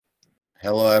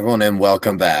Hello, everyone, and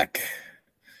welcome back.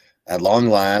 At long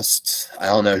last, I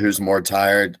don't know who's more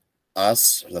tired,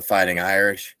 us or the Fighting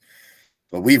Irish,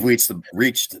 but we've reached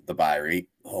the bye week.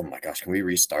 Oh my gosh, can we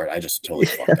restart? I just totally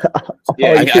fucked up.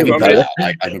 Yeah, I can cut it it.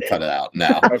 out. I can cut it out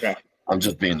now. Okay. I'm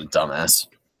just being a dumbass.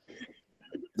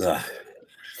 Ugh.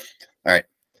 All right.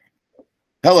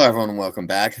 Hello, everyone, and welcome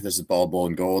back. This is Ball, Bull,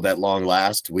 and Gold. At long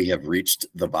last, we have reached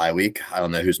the bye week. I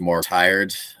don't know who's more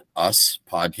tired, us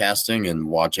podcasting and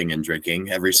watching and drinking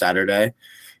every Saturday,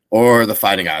 or the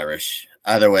Fighting Irish.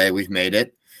 Either way, we've made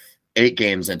it 8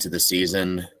 games into the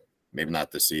season. Maybe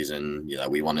not this season.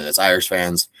 We won it as Irish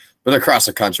fans, but across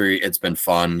the country, it's been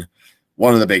fun.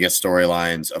 One of the biggest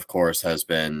storylines, of course, has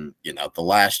been, the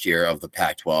last year of the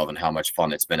Pac-12 and how much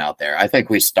fun it's been out there. I think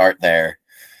we start there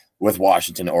with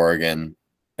Washington, Oregon.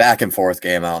 Back and forth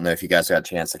game. I don't know if you guys got a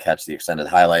chance to catch the extended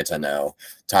highlights. I know,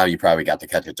 Tom, you probably got to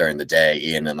catch it during the day.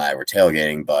 Ian and I were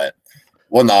tailgating, but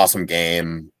what an awesome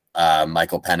game.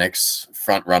 Michael Penix,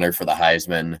 front runner for the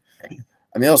Heisman.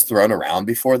 I mean, it was thrown around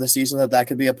before the season that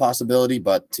could be a possibility,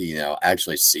 but to,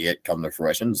 actually see it come to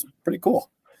fruition is pretty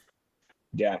cool.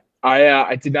 Yeah.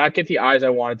 I did not get the eyes I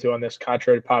wanted to on this,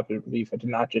 contrary to popular belief. I did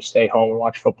not just stay home and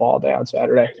watch football all day on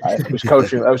Saturday. I was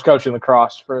coaching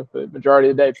lacrosse for the majority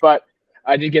of the day, but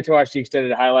I did get to watch the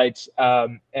extended highlights,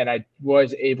 and I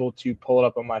was able to pull it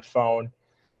up on my phone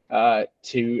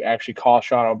to actually call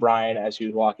Sean O'Brien as he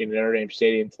was walking to Notre Dame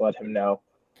Stadium to let him know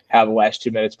how the last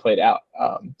 2 minutes played out.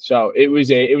 So it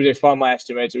was a fun last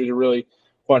 2 minutes. It was a really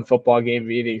fun football game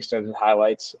via the extended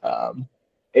highlights.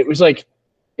 It was like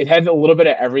it had a little bit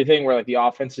of everything where like the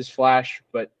offenses flash,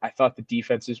 but I thought the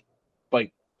defenses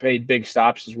like paid big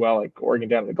stops as well, like Oregon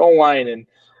down the goal line and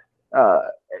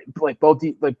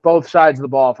both sides of the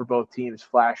ball for both teams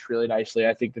flashed really nicely.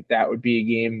 I think that would be a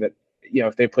game that,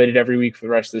 if they played it every week for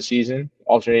the rest of the season,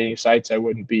 alternating sites, I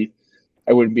wouldn't be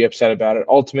upset about it.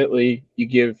 Ultimately, you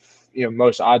give,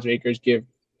 most odds makers give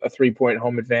a 3-point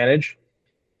home advantage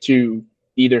to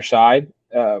either side.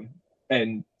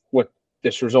 And what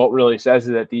this result really says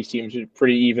is that these teams are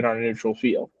pretty even on a neutral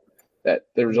field, that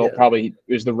the result probably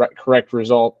is the correct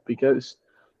result, because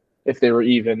if they were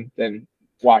even, then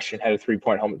Washington had a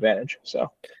 3-point home advantage.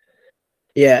 So,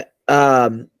 yeah.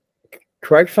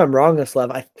 Correct if I'm wrong,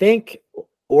 Lev. I think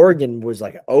Oregon was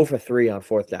like 0 for 3 on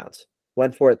fourth downs.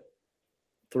 Went for it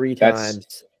 3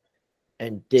 times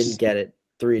and didn't get it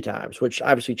 3 times, which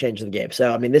obviously changed the game.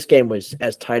 So, I mean, this game was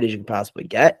as tight as you can possibly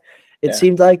get, it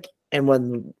seemed like. And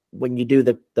when you do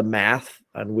the math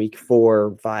on week 4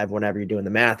 or 5, whenever you're doing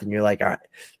the math, and you're like, all right,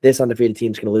 this undefeated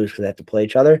team's going to lose because they have to play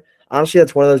each other. Honestly,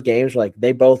 that's one of those games where, like,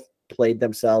 they both played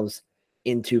themselves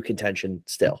into contention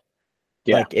still.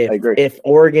 Yeah, like I agree. If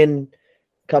Oregon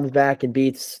comes back and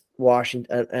beats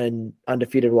Washington and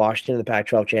undefeated Washington in the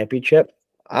Pac-12 championship,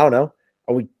 I don't know.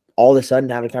 Are we all of a sudden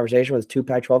having a conversation with 2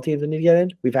 Pac-12 teams that need to get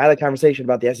in? We've had a conversation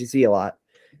about the SEC a lot,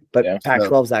 but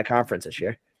Pac-12 is that conference this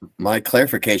year. My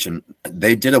clarification,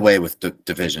 they did away with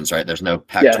divisions, right? There's no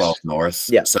Pac-12 North.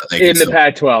 Yeah. So they in the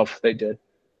Pac-12, they did.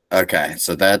 Okay,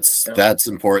 so that's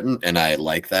important, and I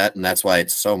like that, and that's why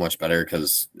it's so much better,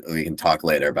 because we can talk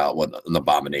later about what an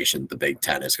abomination the Big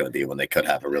Ten is going to be when they could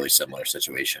have a really similar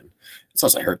situation. It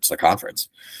also hurts the conference.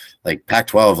 Like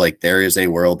Pac-12, like there is a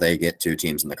world they get 2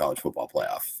 teams in the college football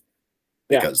playoff,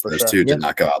 because those 2 did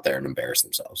not go out there and embarrass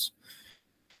themselves.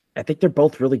 I think they're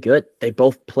both really good. They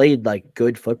both played like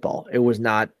good football. It was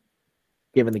not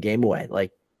giving the game away.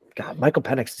 Like, God, Michael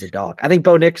Penix is a dog. I think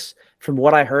Bo Nix, from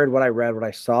what I heard, what I read, what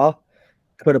I saw,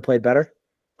 could have played better.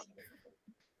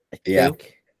 I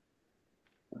think.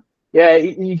 Yeah,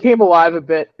 he came alive a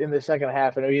bit in the second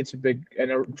half. I know he had some big. I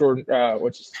know Jordan.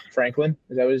 Franklin?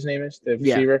 Is that what his name is? The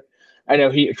receiver. I know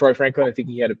Troy Franklin. I think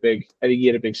he had a big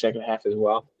second half as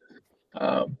well.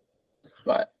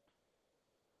 But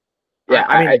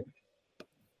yeah,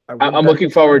 I'm looking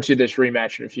forward to this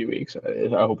rematch in a few weeks. I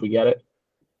hope we get it.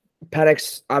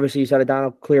 Penix, obviously, you said it,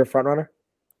 Donald, clear front runner.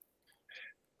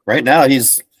 Right now,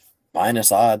 he's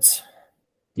minus odds.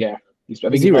 Yeah, I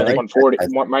think he's minus 140.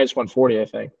 Minus 140, I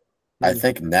think. I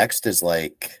think next is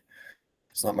like,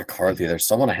 it's not McCarthy. There's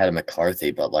someone ahead of McCarthy,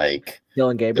 but like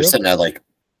Dylan Gabriel. They're sitting at like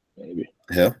maybe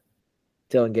who?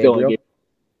 Dylan Gabriel.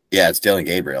 Yeah, it's Dylan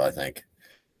Gabriel, I think,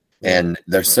 and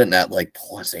they're sitting at like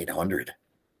plus 800.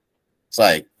 It's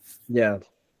like, yeah,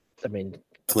 I mean.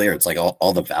 Clear. It's like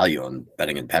all the value on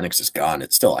betting in Penix is gone.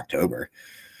 It's still October.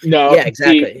 No, yeah,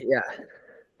 exactly.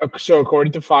 So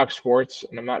according to Fox Sports,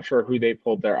 and I'm not sure who they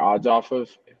pulled their odds off of,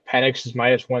 Penix is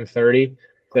minus 130.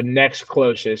 The next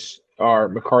closest are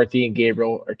McCarthy and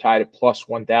Gabriel are tied at plus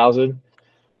 1,000.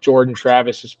 Jordan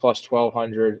Travis is plus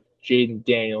 1,200. Jaden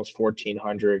Daniels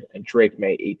 1,400, and Drake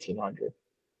May 1,800.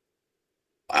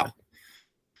 Wow.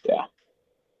 Yeah.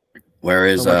 Where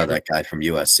is that guy from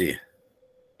USC?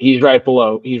 He's right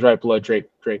below Drake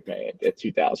May at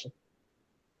 2,000.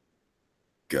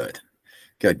 Good.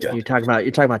 You're talking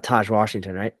about Taj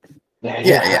Washington, right?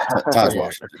 Yeah. Taj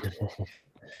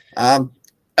Washington.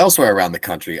 Elsewhere around the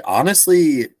country,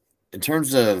 honestly, in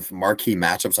terms of marquee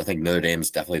matchups, I think Notre Dame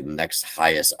is definitely the next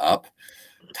highest up.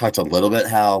 Talked a little bit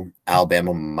how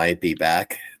Alabama might be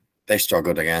back. They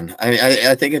struggled again.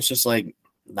 I think it's just like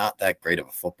not that great of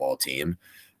a football team.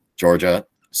 Georgia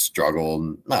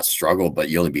not struggled, but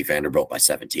you only beat Vanderbilt by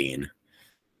 17.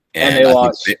 And they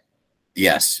lost.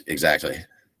 Yes, exactly.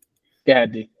 Yeah,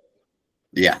 D.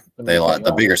 Yeah, they lost.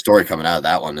 The bigger story coming out of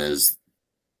that one is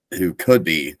who could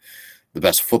be the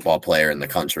best football player in the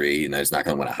country. You know, he's not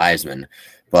going to win a Heisman,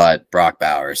 but Brock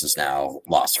Bowers is now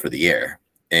lost for the year.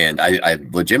 And I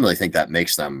legitimately think that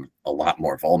makes them a lot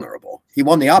more vulnerable. He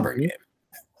won the Auburn game.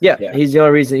 Yeah, he's the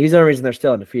only reason they're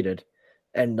still undefeated.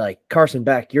 And like Carson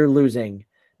Beck, you're losing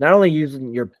not only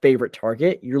using your favorite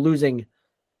target, you're losing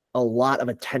a lot of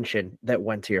attention that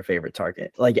went to your favorite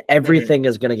target. Like everything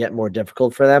is going to get more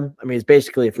difficult for them. I mean, it's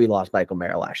basically if we lost Michael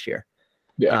Mayer last year.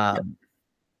 Yeah.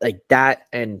 Like that,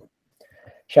 and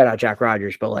shout out Jack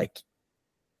Rogers, but like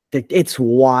it's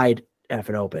wide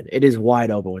effing open. It is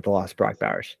wide open with the loss of Brock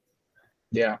Bowers.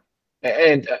 Yeah.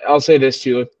 And I'll say this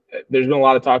too. There's been a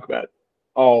lot of talk about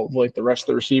all like the rest of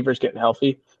the receivers getting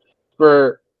healthy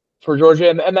for Georgia.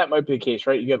 And that might be the case,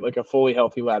 right? You get like a fully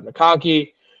healthy Ladd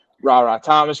McConkey, Ra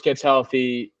Thomas gets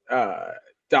healthy,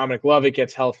 Dominic Lovett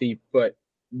gets healthy, but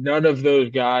none of those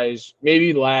guys,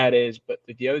 maybe Ladd is, but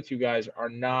the other two guys are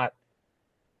not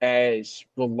as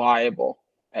reliable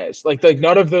as like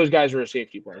none of those guys are a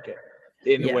safety blanket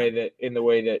in the way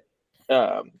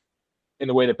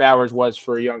that Bowers was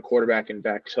for a young quarterback in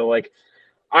Beck. So like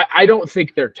I don't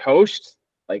think they're toast.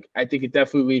 Like I think it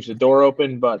definitely leaves the door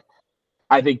open, but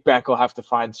I think Beck will have to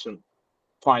find some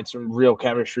real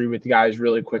chemistry with the guys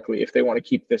really quickly if they want to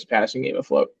keep this passing game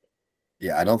afloat.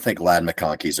 Yeah, I don't think Ladd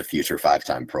McConkey's a future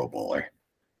 5-time Pro Bowler.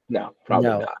 No, probably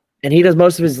not. And he does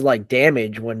most of his like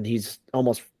damage when he's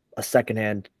almost a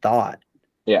secondhand thought.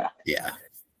 Yeah. Yeah.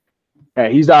 Yeah,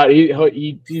 he's not.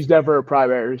 He's never a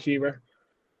primary receiver.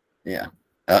 Yeah.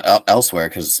 Elsewhere,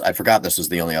 because I forgot this was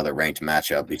the only other ranked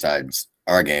matchup besides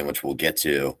our game, which we'll get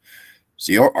to.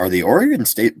 So are the Oregon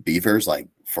State Beavers like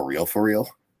for real?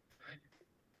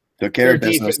 Took care of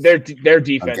business. Their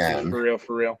defense is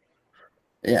for real.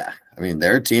 Yeah, I mean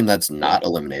they're a team that's not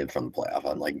eliminated from the playoff.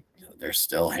 I'm like, they're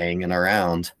still hanging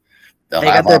around. They'll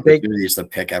have opportunities to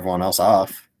pick everyone else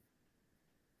off.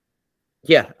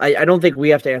 Yeah, I don't think we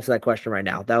have to answer that question right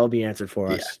now. That will be answered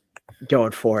for us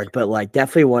going forward. But like,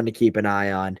 definitely one to keep an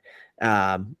eye on.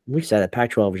 We said it.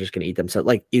 Pac-12 was just going to eat them. So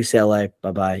like UCLA,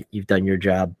 bye. You've done your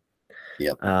job.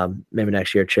 Yep. Maybe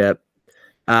next year, Chip.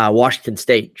 Washington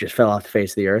State just fell off the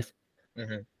face of the earth.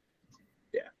 Mm-hmm.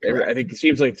 Yeah, I think it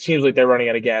seems like they're running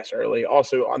out of gas early.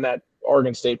 Also, on that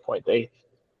Oregon State point, they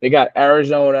got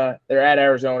Arizona. They're at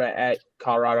Arizona, at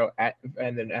Colorado,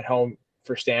 and then at home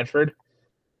for Stanford.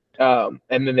 And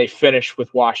then they finish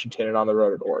with Washington and on the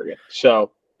road at Oregon.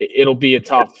 So it'll be a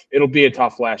tough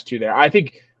last two there. I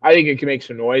think it can make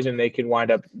some noise and they can wind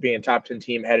up being a top 10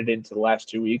 team headed into the last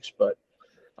 2 weeks, but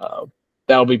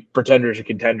that'll be pretenders or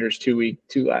contenders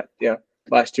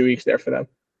last 2 weeks there for them.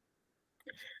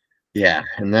 Yeah,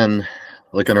 and then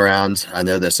looking around, I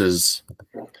know this is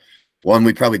one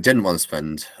we probably didn't want to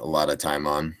spend a lot of time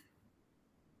on.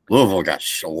 Louisville got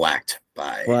shellacked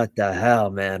by. What the hell,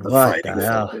 man? What the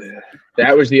hell?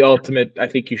 That was the ultimate. I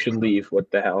think you should leave.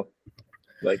 What the hell?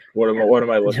 Like, what am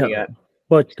I looking at?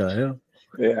 What the hell?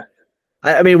 Yeah.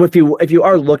 I mean, if you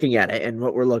are looking at it, and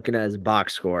what we're looking at is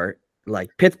box score, like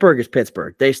Pittsburgh is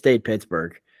Pittsburgh. They stayed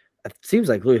Pittsburgh. It seems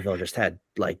like Louisville just had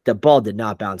like the ball did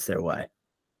not bounce their way.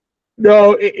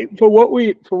 No, for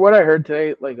what I heard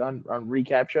today, like on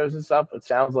recap shows and stuff, it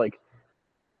sounds like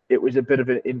it was a bit of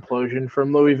an implosion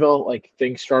from Louisville. Like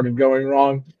things started going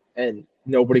wrong, and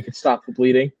nobody could stop the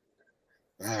bleeding.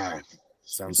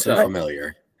 Sounds so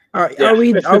familiar. Are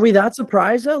we that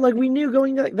surprised though? Like we knew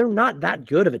going that they're not that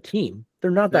good of a team. They're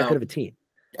not that good of a team.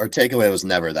 Our takeaway was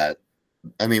never that.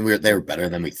 I mean, they were better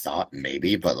than we thought,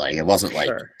 maybe, but like it wasn't like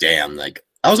damn. Like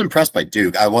I was impressed by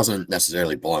Duke. I wasn't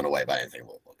necessarily blown away by anything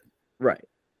Louisville did. Right.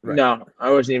 No,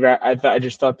 I wasn't even. I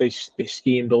just thought they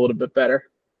schemed a little bit better,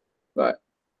 but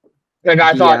like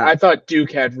I thought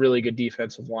Duke had really good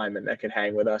defensive linemen that could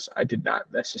hang with us. I did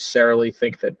not necessarily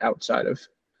think that outside of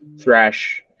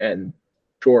Thrash and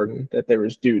Jordan that there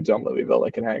was dudes on Louisville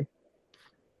that could hang.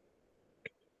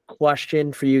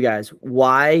 Question for you guys: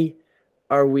 why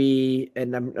are we?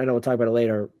 And I know we'll talk about it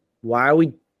later. Why are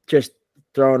we just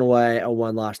throwing away a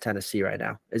one-loss Tennessee right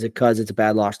now? Is it because it's a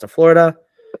bad loss to Florida?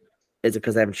 Is it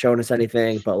because they haven't shown us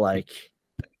anything? But, like,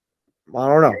 I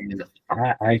don't know.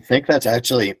 I think that's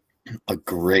actually a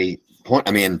great point.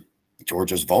 I mean,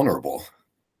 Georgia's vulnerable.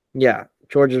 Yeah,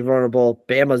 Georgia's vulnerable.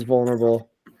 Bama's vulnerable.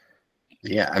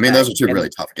 Yeah, I mean, those are two really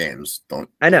tough games.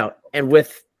 I know. And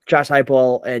with Josh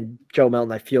Heupel and Joe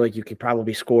Milton, I feel like you could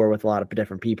probably score with a lot of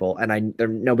different people. And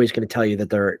nobody's going to tell you that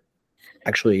they're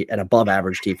actually an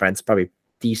above-average defense, probably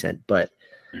decent. But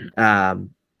I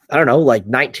don't know, like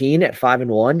 19 at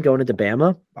 5-1 going into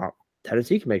Bama.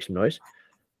 Tennessee can make some noise.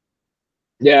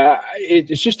 Yeah,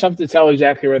 it's just tough to tell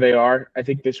exactly where they are. I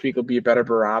think this week will be a better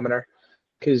barometer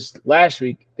because last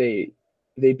week they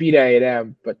beat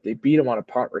A&M, but they beat them on a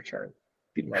punt return.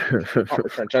 Beat them on a punt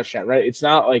return touchdown, right? It's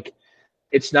not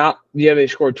they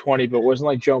scored 20, but it wasn't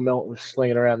like Joe Milton was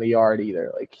slinging around the yard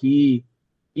either. Like he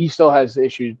still has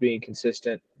issues being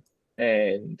consistent,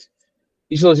 and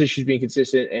he still has issues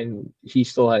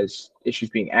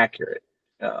being accurate.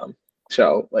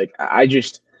 So like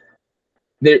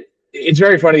it's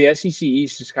very funny. The SEC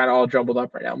East is kind of all jumbled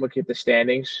up right now. I'm looking at the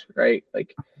standings, right?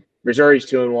 Like Missouri's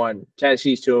 2-1,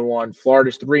 Tennessee's 2-1,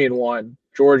 Florida's 3-1,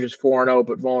 Georgia's 4-0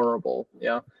 but vulnerable.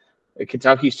 Like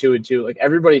Kentucky's 2-2. Like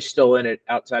everybody's still in it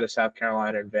outside of South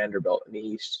Carolina and Vanderbilt in the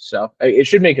East. So it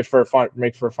should make for a fun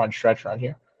stretch run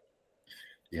here.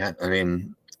 Yeah, I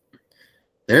mean,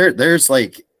 there's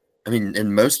like, I mean,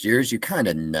 in most years you kind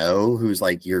of know who's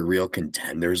like your real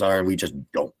contenders are, and we just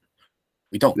don't.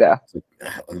 We don't. Yeah.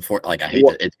 Like I hate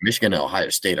that it's Michigan and Ohio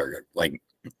State are like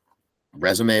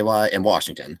resume-wise, and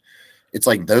Washington. It's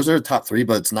like those are the top three,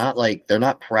 but it's not like they're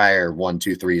not prior 1,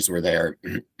 2, 3s where they're,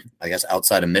 I guess,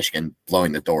 outside of Michigan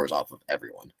blowing the doors off of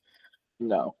everyone.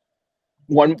 No.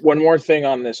 One more thing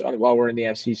on this while we're in the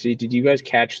FCC. Did you guys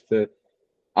catch the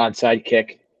onside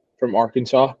kick from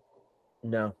Arkansas?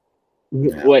 No.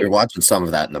 Yeah, we're watching some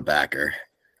of that in the backer.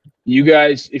 You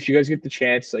guys, if you guys get the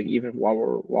chance, like even while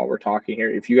we're talking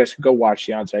here, if you guys could go watch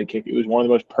the onside kick, it was one of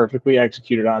the most perfectly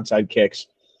executed onside kicks.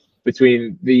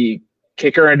 Between the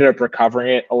kicker ended up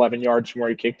recovering it 11 yards from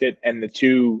where he kicked it, and the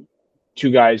two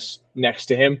guys next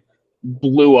to him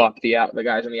blew up the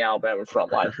guys on the Alabama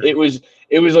front line. It was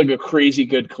like a crazy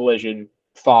good collision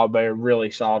followed by a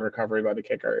really solid recovery by the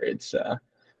kicker. It's if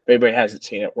anybody hasn't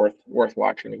seen it, worth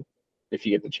watching if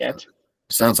you get the chance.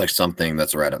 Sounds like something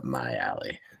that's right up my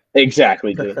alley.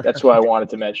 Exactly, dude. That's why I wanted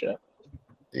to mention it.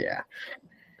 Yeah.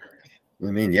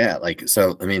 I mean, yeah, like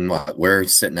so. I mean, we're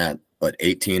sitting at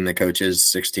 18 the coaches,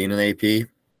 16 in AP,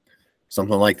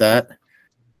 something like that.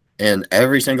 And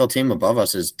every single team above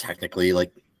us is technically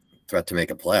like threat to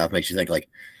make a playoff. Makes you think like,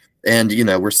 and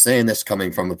we're saying this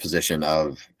coming from a position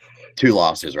of 2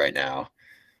 losses right now,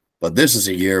 but this is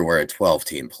a year where a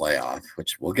 12-team playoff,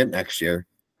 which we'll get next year,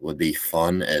 would be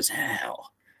fun as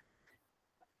hell.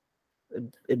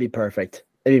 It'd be perfect.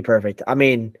 I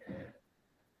mean,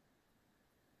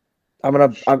 I'm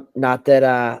not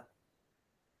that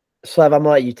Slev, I'm gonna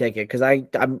let you take it because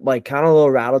I'm like kind of a little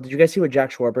rattled. Did you guys see what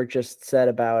Jack Schwarber just said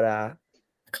about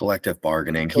collective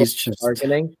bargaining? He's just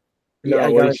bargaining. Yeah,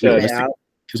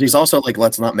 because he's also like,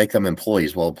 let's not make them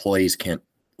employees. Well, employees can't.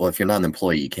 Well, if you're not an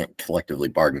employee, you can't collectively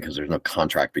bargain because there's no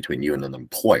contract between you and an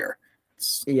employer.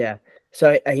 Yeah.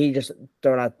 So he just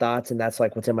throwing out thoughts, and that's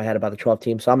like what's in my head about the 12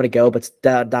 team. So I'm gonna go, but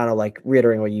Donna, like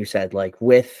reiterating what you said, like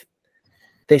with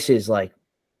this is like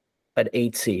an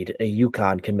 8 seed, a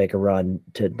UConn can make a run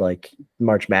to like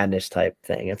March Madness type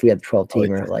thing. If we had the 12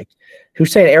 teamer, like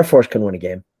who's saying Air Force couldn't win a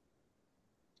game?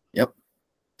 Yep.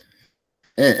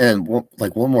 And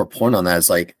like one more point on that is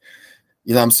like,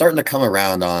 I'm starting to come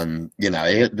around on,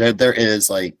 there is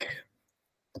like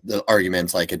the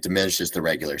arguments like it diminishes the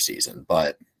regular season,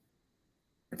 but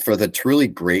for the truly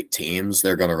great teams,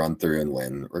 they're going to run through and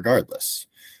win regardless.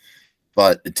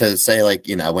 But to say like,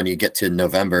 when you get to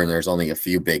November and there's only a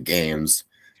few big games,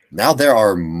 now there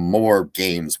are more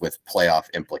games with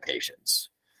playoff implications.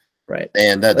 Right.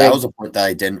 And that was a point that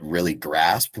I didn't really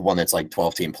grasp when it's like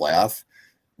 12-team playoff.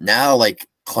 Now, like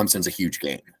Clemson's a huge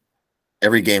game.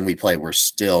 Every game we play, we're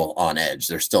still on edge.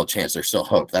 There's still a chance. There's still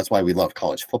hope. That's why we love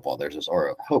college football. There's this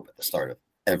aura of hope at the start of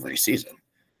every season.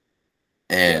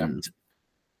 And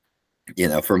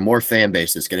for more fan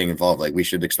bases getting involved, like we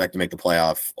should expect to make the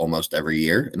playoff almost every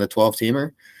year in the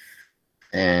 12-teamer.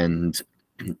 And,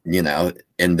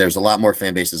 and there's a lot more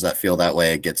fan bases that feel that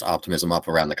way. It gets optimism up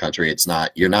around the country.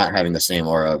 You're not having the same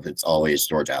aura of it's always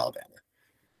Georgia, Alabama.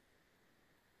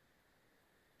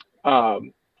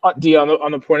 D,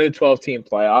 on the point of the 12-team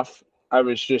playoff, I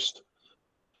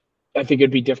think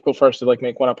it'd be difficult for us to like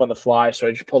make one up on the fly. So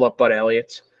I just pulled up Bud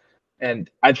Elliott's. And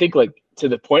I think like to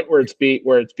the point where it's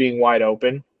being wide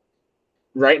open,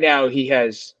 right now he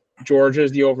has Georgia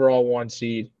as the overall 1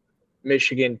 seed,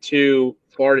 Michigan 2,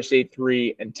 Florida State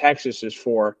 3, and Texas is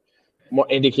 4,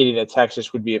 indicating that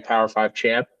Texas would be a Power 5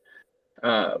 champ.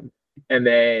 And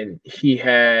then he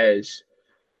has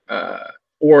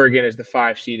Oregon as the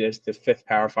 5 seed as the 5th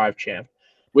Power 5 champ.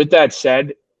 With that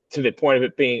said, to the point of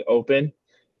it being open,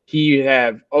 he would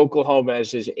have Oklahoma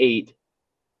as his 8,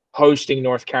 hosting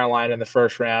North Carolina in the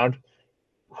first round,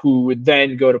 who would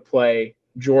then go to play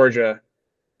Georgia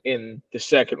in the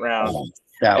second round. Oh,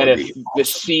 and if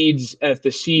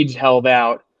the seeds held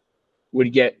out,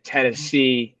 would get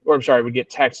would get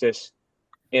Texas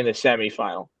in the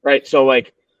semifinal, right? So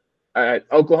like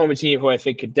Oklahoma team who I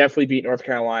think could definitely beat North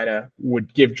Carolina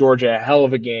would give Georgia a hell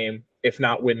of a game, if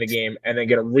not win the game, and then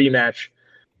get a rematch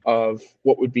of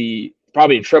what would be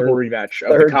probably a triple rematch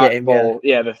of the Cotton Bowl.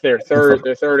 Yeah, their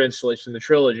third installation, the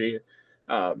trilogy.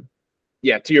 To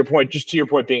your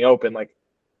point being open, like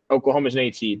Oklahoma's an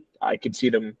 8 seed. I could see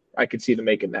them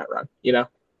making that run, you know?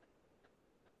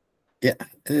 Yeah,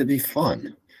 it'd be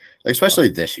fun, especially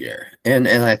this year. And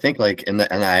I think like in the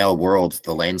NIL world,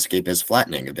 the landscape is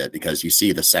flattening a bit because you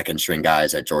see the second string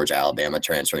guys at Georgia, Alabama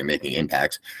transferring, making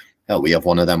impacts. Hell, we have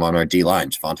one of them on our D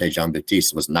line. Javonte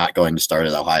Jean-Baptiste was not going to start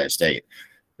at Ohio State.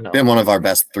 No. Been one of our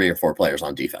best 3 or 4 players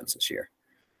on defense this year.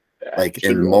 Yeah, like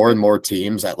in more and more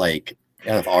teams at like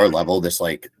kind of our level, this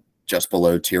like just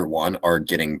below tier 1 are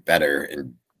getting better,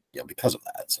 and because of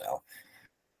that. So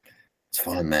it's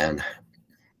fun, man.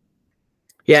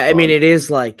 Yeah, I mean, it is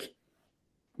like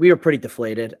we were pretty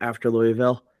deflated after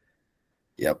Louisville.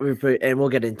 Yep. And we'll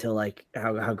get into like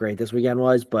how great this weekend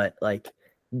was, but like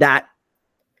that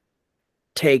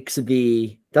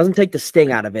doesn't take the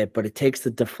sting out of it, but it takes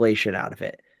the deflation out of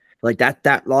it. Like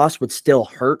that loss would still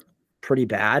hurt pretty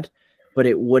bad, but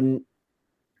it wouldn't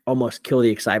almost kill the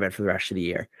excitement for the rest of the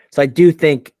year. So I do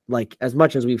think, like, as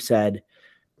much as we've said,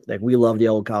 like, we love the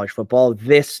old college football,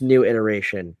 this new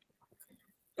iteration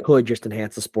could just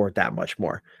enhance the sport that much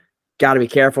more. Got to be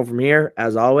careful from here,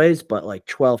 as always, but like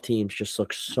 12 teams just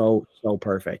looks so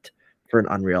perfect for an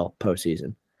unreal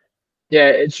postseason. Yeah,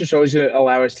 it's just always going to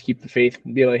allow us to keep the faith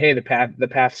and be like, hey, the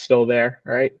path's still there,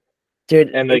 right? Dude,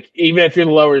 and like even if you're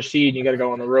the lower seed, you got to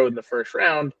go on the road in the first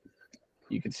round.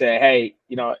 You could say, hey,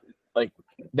 like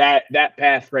that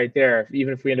path right there.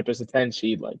 Even if we end up as a 10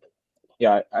 seed, like,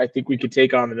 yeah, I think we could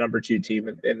take on the number 2 team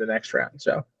in the next round.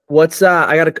 So what's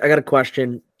I got a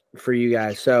question for you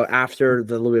guys. So after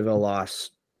the Louisville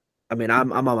loss, I mean,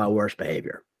 I'm on my worst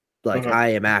behavior. Like I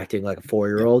am acting like a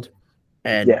 4-year-old,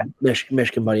 and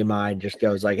Michigan buddy of mine just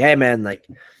goes like, hey man, like,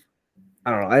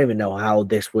 I don't know. I don't even know how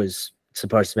this was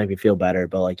supposed to make me feel better,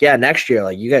 but like, yeah, next year,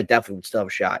 like, you guys definitely still have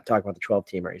a shot. Talk about the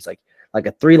 12-teamer. He's like a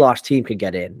 3-loss team could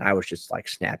get in. I was just like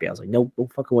snappy. I was like, no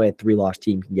fucking way a 3-loss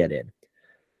team can get in.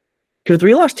 Could a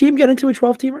 3-loss team get into a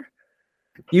 12-teamer?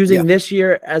 Using this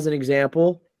year as an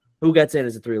example, who gets in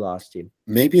as a 3-loss team?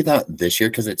 Maybe not this year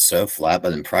because it's so flat,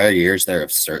 but in prior years, there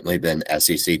have certainly been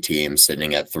SEC teams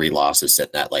sitting at 3 losses,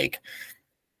 sitting at like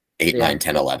 8, 9,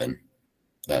 10, 11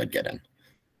 that would get in. I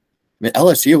mean,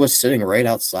 LSU was sitting right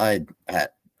outside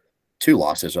at 2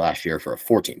 losses last year for a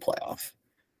 14 playoff.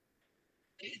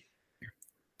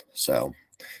 So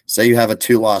say you have a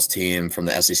 2-loss team from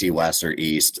the SEC West or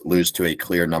East lose to a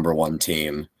clear number 1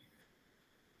 team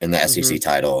in the SEC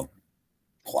title,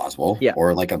 plausible. Yeah.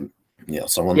 Or like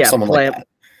someone like that.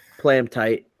 Play them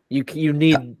tight. You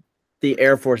need the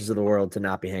Air Forces of the world to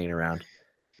not be hanging around.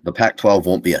 The Pac-12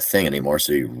 won't be a thing anymore,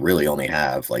 so you really only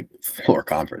have like 4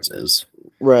 conferences.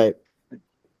 Right.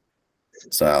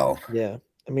 So yeah,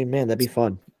 I mean, man, that'd be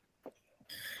fun.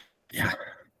 Yeah.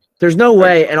 There's no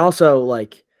way, and also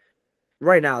like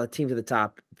right now, the teams at the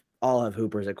top all have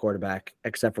hoopers at quarterback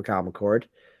except for Kyle McCord.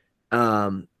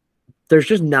 There's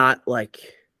just not like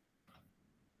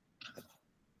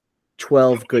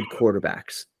 12 good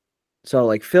quarterbacks. So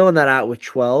like filling that out with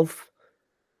 12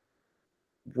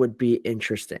 would be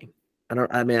interesting. I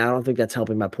don't think that's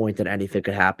helping my point that anything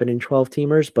could happen in 12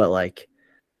 teamers, but like,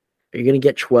 are you going to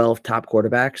get 12 top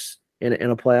quarterbacks in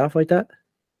a playoff like that?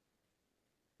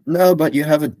 No, but you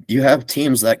have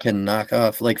teams that can knock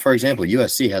off. Like, for example,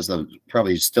 USC has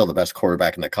probably still the best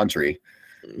quarterback in the country.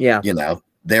 Yeah.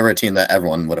 They were a team that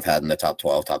everyone would have had in the top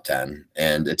 12, top 10,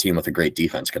 and a team with a great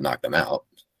defense could knock them out.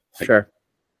 Like, sure.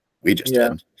 We just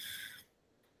did.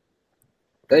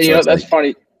 That's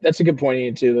funny. That's a good point,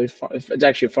 Ian, too. It's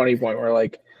actually a funny point where,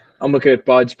 like, I'm looking at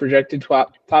Bud's projected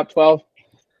top 12,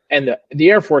 and the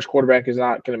Air Force quarterback is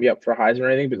not going to be up for Heisman or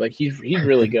anything, but like he's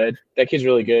really good. That kid's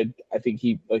really good. I think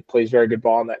he plays very good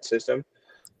ball in that system.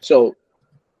 So,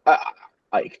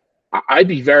 I'd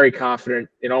be very confident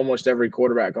in almost every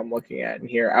quarterback I'm looking at in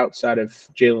here outside of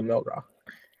Jalen Milroe.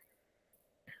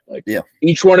 Like yeah,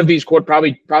 each one of these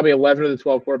probably 11 of the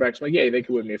 12 quarterbacks. I'm like, yeah, they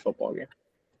could win me a football game.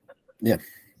 Yeah.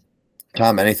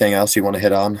 Tom, anything else you want to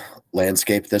hit on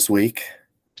landscape this week?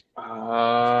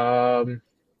 Florida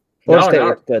No, State no.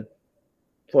 looks good.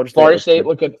 Florida State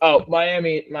look good. Oh,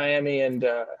 Miami, and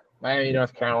Miami,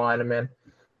 North Carolina, man.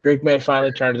 Drake May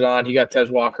finally turned it on. He got Tez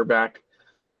Walker back.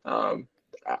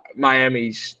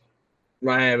 Miami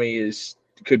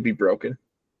could be broken.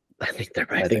 I think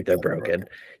they're broken.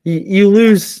 You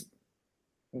lose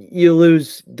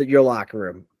your locker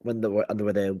room when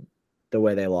the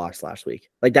way they lost last week.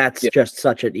 Like that's just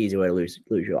such an easy way to lose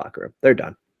your locker room. They're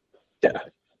done. Yeah.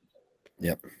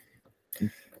 Yep.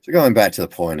 So going back to the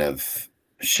point of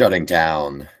shutting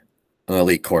down an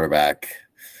elite quarterback,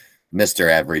 Mr.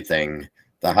 Everything,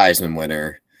 the Heisman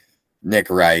winner, Nick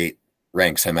Wright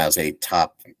ranks him as a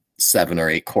top 7 or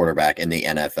 8 quarterback in the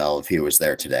NFL if he was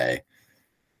there today.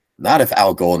 Not if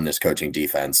Al Golden is coaching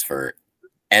defense for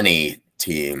any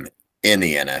team in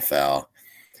the NFL.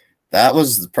 That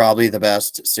was probably the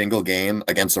best single game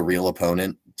against a real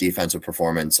opponent defensive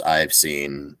performance I've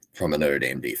seen from a Notre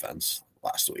Dame defense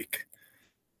last week.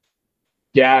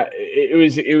 Yeah, it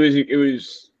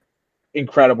was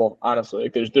incredible, honestly.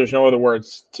 Like there's no other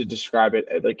words to describe it.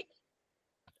 Like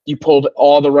you pulled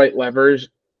all the right levers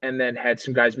and then had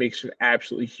some guys make some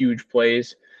absolutely huge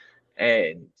plays.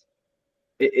 And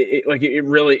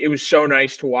it was so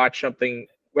nice to watch something,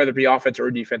 whether it be offense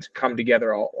or defense, come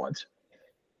together all at once.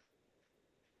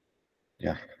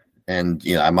 Yeah. And,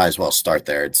 I might as well start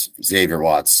there. It's Xavier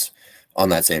Watts on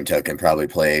that same token probably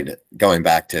played going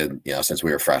back to, since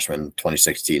we were freshmen,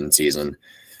 2016 season.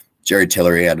 Jerry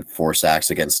Tillery had 4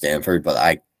 sacks against Stanford, but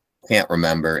I can't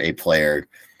remember a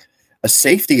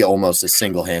safety almost as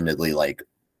single-handedly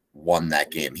won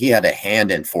that game. He had a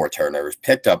hand in 4 turnovers,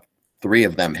 picked up 3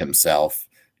 of them himself,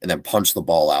 and then punched the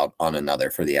ball out on another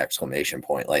for the exclamation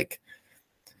point.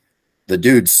 The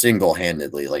dude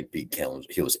single-handedly beat Killen.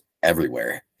 He was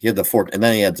everywhere. He had the 4, and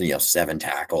then he had 7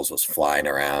 tackles, was flying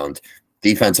around.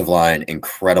 Defensive line,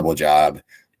 incredible job.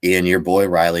 Ian, your boy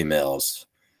Riley Mills.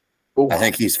 Ooh. I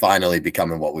think he's finally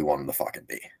becoming what we want him to fucking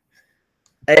be.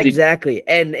 Exactly.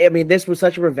 And I mean, this was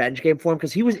such a revenge game for him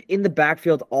because he was in the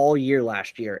backfield all year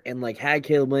last year and had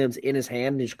Caleb Williams in his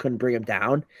hand and just couldn't bring him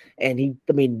down. And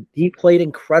he played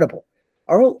incredible.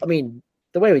 The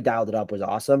way we dialed it up was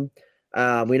awesome.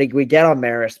 We get on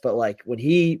Maris, but when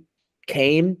he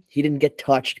came, he didn't get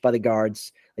touched by the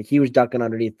guards. He was ducking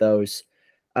underneath those.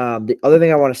 The other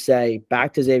thing I want to say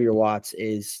back to Xavier Watts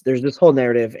is there's this whole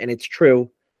narrative, and it's true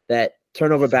that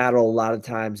turnover battle a lot of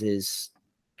times is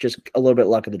just a little bit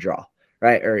luck of the draw,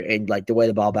 right? And the way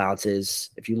the ball bounces,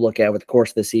 if you look at it over the course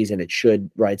of the season, it should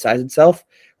right size itself.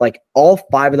 All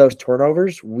 5 of those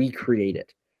turnovers we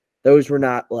created. Those were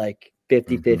not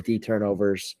 50-50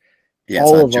 turnovers. Yeah,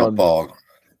 all of jump them. Ball.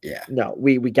 Yeah. No,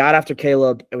 we got after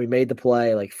Caleb and we made the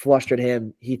play, flustered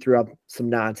him. He threw up some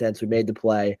nonsense. We made the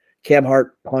play. Cam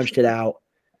Hart punched it out.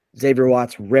 Xavier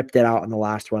Watts ripped it out in the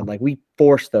last one. We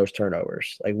forced those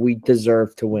turnovers. We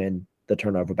deserve to win the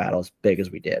turnover battle as big as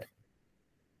we did.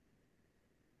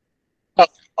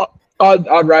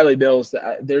 On Riley Mills,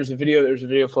 there's a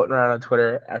video floating around on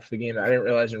Twitter after the game. I didn't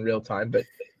realize in real time, but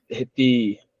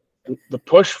the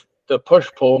push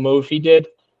pull move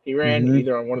he ran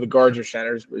either on one of the guards or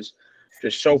centers was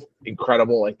just so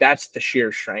incredible. That's the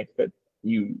sheer strength that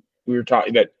we were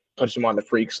talking that puts him on the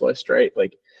freaks list, right?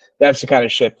 That's the kind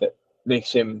of shit that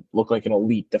makes him look like an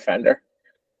elite defender.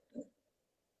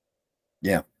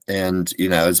 Yeah. And,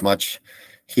 as much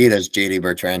heat as JD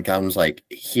Bertrand comes,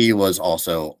 he was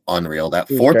also unreal. That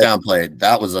 4th down play,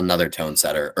 that was another tone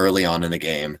setter early on in the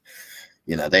game.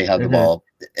 They had the ball,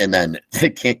 and then they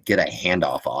can't get a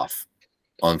handoff off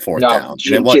on 4th down.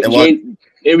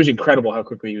 It was incredible how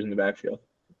quickly he was in the backfield.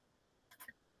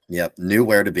 Yep. Knew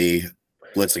where to be.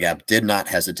 Blitz the gap, did not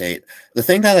hesitate. The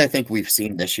thing that I think we've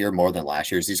seen this year more than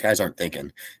last year is these guys aren't thinking.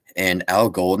 And Al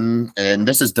Golden, and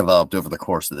this has developed over the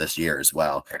course of this year as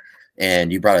well,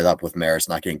 and you brought it up with Maris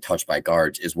not getting touched by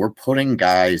guards, is we're putting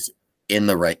guys in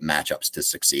the right matchups to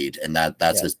succeed. And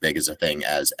that's as big as a thing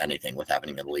as anything with having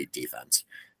an elite defense.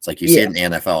 It's you see it in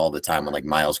the NFL all the time when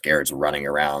Myles Garrett's running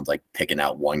around, picking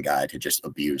out one guy to just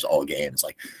abuse all games.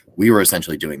 We were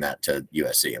essentially doing that to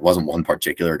USC. It wasn't one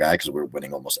particular guy because we were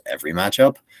winning almost every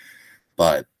matchup.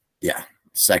 But yeah,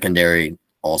 secondary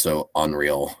also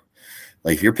unreal.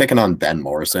 If you're picking on Ben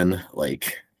Morrison,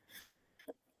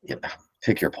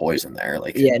 pick your poison there.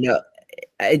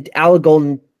 Al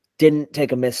Golden didn't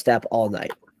take a misstep all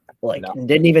night.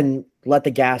 Didn't even let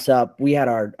the gas up. We had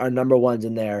our number ones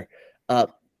in there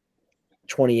up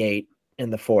 28 in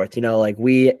the 4th.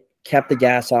 We kept the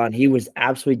gas on. He was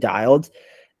absolutely dialed.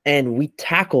 and we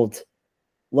tackled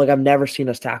like I've never seen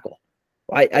us tackle.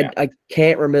 I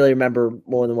can't really remember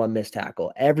more than one missed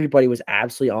tackle. Everybody was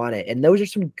absolutely on it. And those are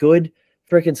some good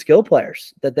freaking skill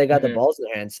players that they got the balls in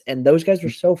their hands. And those guys were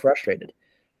so frustrated.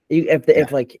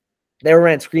 If like they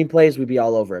ran screenplays, we'd be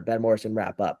all over it. Ben Morrison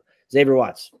wrap up. Xavier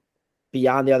Watts,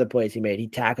 beyond the other plays he made, he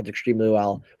tackled extremely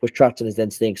well, was trusting his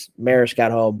instincts. Maris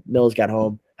got home, Mills got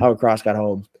home, Howard Cross got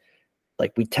home.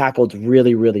 Like we tackled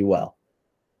really, really well.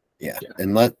 Yeah.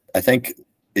 And I think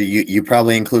you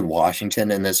probably include Washington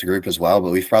in this group as well,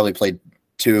 but we've probably played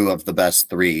two of the best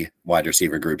 3 wide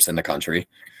receiver groups in the country.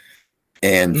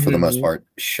 And for the most part,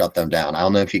 shut them down. I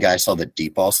don't know if you guys saw the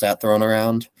deep ball stat thrown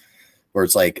around where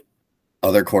it's like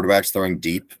other quarterbacks throwing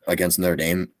deep against Notre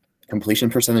Dame. Completion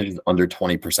percentage is under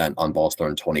 20% on balls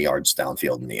thrown 20 yards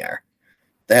downfield in the air.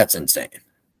 That's insane.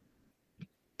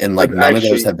 And like none of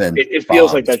those have been. It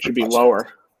feels like that should be lower.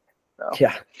 No.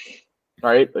 Yeah.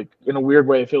 Right? Like in a weird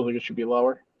way, it feels like it should be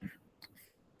lower.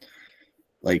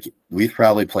 Like we've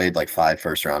probably played like 5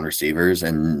 first-round receivers,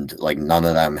 and like none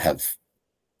of them have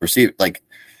received. Like,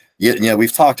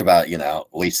 we've talked about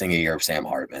wasting a year of Sam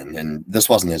Hartman, and this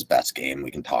wasn't his best game.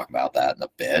 We can talk about that in a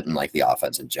bit, and like the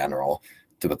offense in general,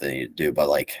 do what they need to do. But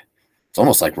like, it's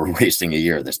almost like we're wasting a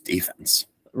year of this defense.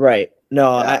 Right.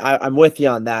 No, I'm with you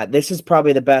on that. This is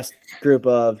probably the best group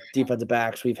of defensive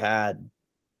backs we've had.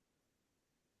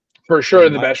 For sure,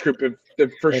 the best group of the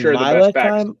best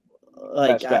backs.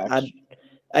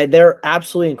 Like they're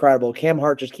absolutely incredible. Cam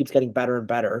Hart just keeps getting better and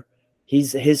better.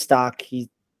 His stock. He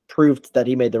proved that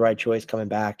he made the right choice coming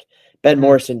back. Ben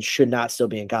Morrison should not still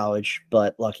be in college,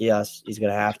 but lucky us, he's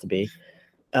going to have to be.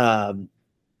 And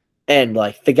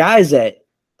like the guys that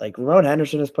like Ramon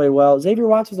Henderson has played well. Xavier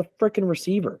Watts was a freaking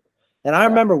receiver, and I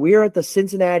remember we were at the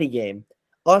Cincinnati game.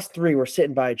 Us 3 were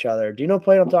sitting by each other. Do you know what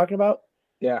play I'm talking about?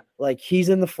 Yeah, like he's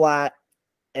in the flat,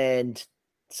 and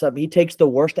he takes the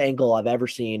worst angle I've ever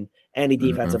seen any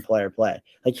defensive player play.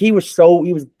 Like he was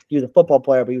a football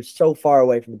player, but he was so far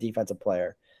away from a defensive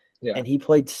player. Yeah, and he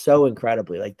played so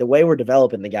incredibly. Like the way we're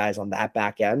developing the guys on that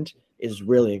back end is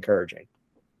really encouraging.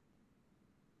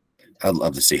 I'd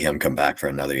love to see him come back for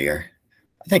another year.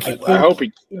 I think he will. I hope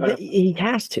he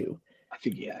has to. I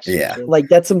think he has. Yeah, like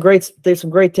there's some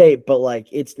great tape, but like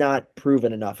it's not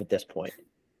proven enough at this point.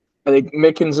 I think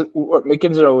what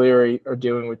Mickens and O'Leary are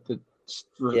doing with the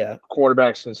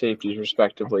quarterbacks and safeties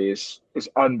respectively is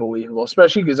unbelievable,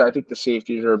 especially because I think the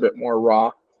safeties are a bit more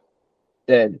raw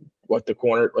than what the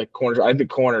corners. I think the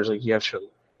corners, like you have to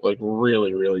like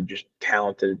really, really just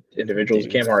talented individuals.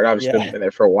 Cam Hart obviously been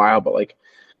there for a while, but like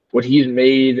what he's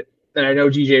made, and I know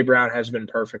DJ Brown has been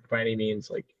perfect by any means.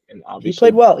 Like, and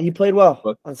obviously he played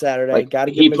well on Saturday. Like,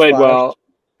 he played well.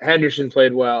 Henderson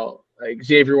played well. Like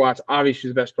Xavier Watts, obviously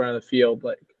the best player on the field.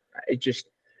 Like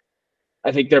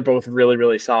I think they're both really,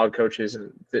 really solid coaches,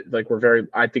 and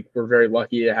I think we're very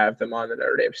lucky to have them on the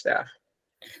Notre Dame staff.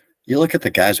 You look at the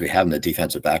guys we have in the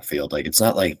defensive backfield. Like it's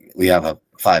not like we have a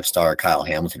 5-star Kyle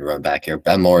Hamilton run back here.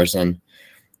 Ben Morrison,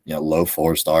 low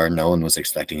 4-star. No one was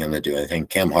expecting him to do anything.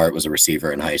 Cam Hart was a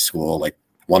receiver in high school, like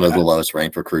one of the lowest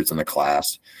ranked recruits in the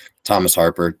class. Thomas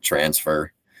Harper,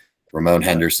 transfer. Ramon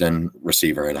Henderson,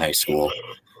 receiver in high school.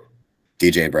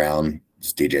 DJ Brown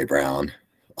is DJ Brown.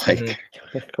 Like,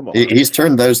 come on. He's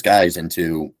turned those guys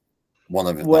into one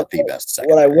of the best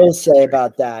secondaries. What I will say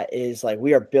about that is, like,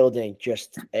 we are building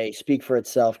just a speak for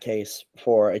itself case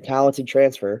for a talented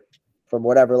transfer from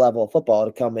whatever level of football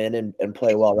to come in and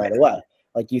play well right away.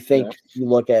 Like, you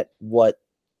look at what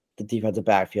the defensive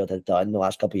backfield has done in the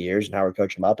last couple of years and how we're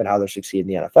coaching them up and how they're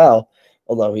succeeding in the NFL.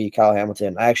 Although Kyle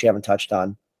Hamilton, I actually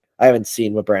haven't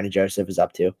seen what Brandon Joseph is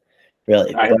up to.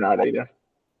 Really, I have not either.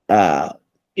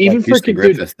 Even Houston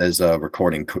Griffith is a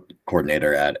recording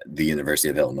coordinator at the University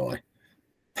of Illinois.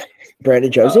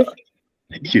 Brandon Joseph?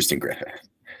 Houston Griffith.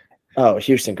 Oh,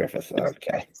 Houston Griffith.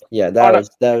 Okay. Yeah, that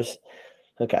was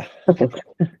okay.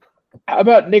 How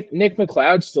about Nick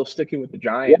McLeod still sticking with the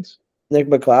Giants? Nick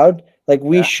McLeod? Like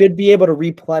we should be able to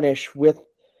replenish with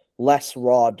less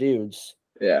raw dudes.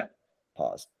 Yeah.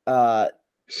 Pause.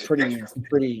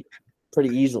 Pretty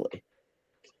easily.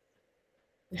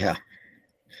 Yeah.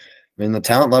 I mean, the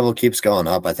talent level keeps going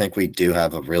up. I think we do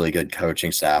have a really good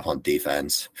coaching staff on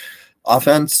defense.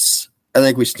 Offense, I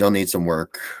think we still need some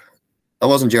work. That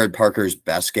wasn't Jared Parker's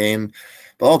best game,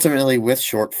 but ultimately with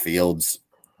short fields,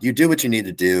 you do what you need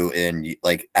to do. And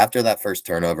like after that first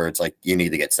turnover, it's like you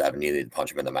need to get 7. You need to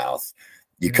punch him in the mouth.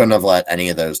 You couldn't have let any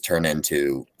of those turn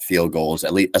into field goals,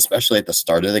 at least, especially at the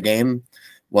start of the game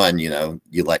when, you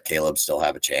let Caleb still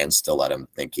have a chance, still let him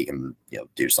think he can,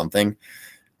 do something.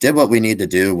 Did what we need to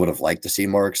do, would have liked to see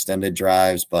more extended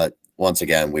drives, but once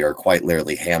again, we are quite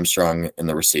literally hamstrung in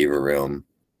the receiver room.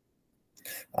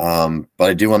 But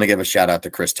I do want to give a shout out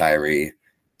to Chris Tyree.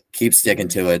 Keep sticking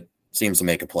to it. Seems to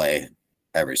make a play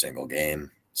every single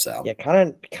game. So yeah,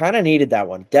 kind of needed that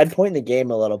one. Dead point in the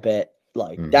game a little bit.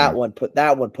 Like that one put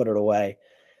it away.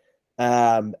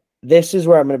 This is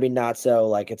where I'm going to be not so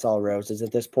like it's all roses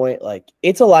at this point. Like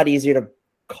it's a lot easier to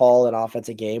call an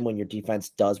offensive game when your defense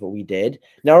does what we did.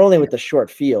 Not only with the short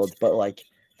field, but like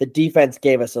the defense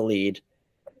gave us a lead,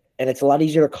 and it's a lot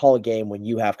easier to call a game when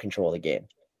you have control of the game,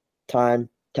 time,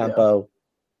 tempo,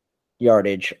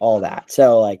 yardage, all that.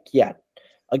 So like, yeah,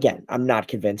 again, I'm not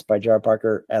convinced by Jared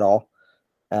Parker at all.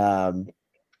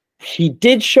 He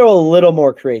did show a little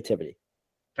more creativity.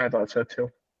 I thought so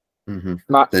too.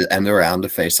 The end around to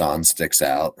face on sticks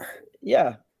out.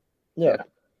 Yeah.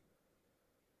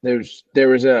 There was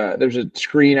a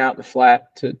screen out the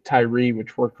flat to Tyree,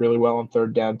 which worked really well on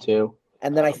third down too.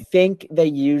 And then I think they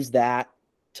used that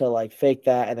to like fake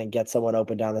that and then get someone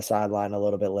open down the sideline a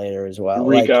little bit later as well.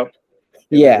 Rico. Like,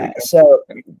 yeah. So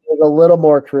there's a little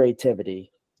more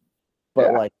creativity,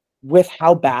 but like with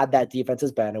how bad that defense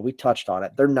has been, and we touched on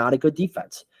it, they're not a good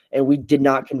defense, and we did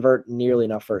not convert nearly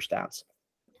enough first downs.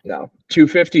 No,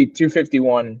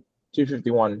 251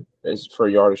 is for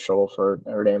a yardage total for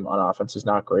Notre Dame on offense is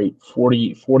not great.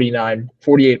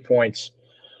 48 points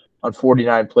on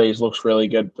 49 plays looks really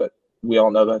good, but we all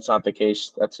know that's not the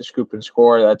case. That's a scoop and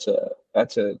score. That's a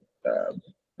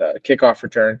kickoff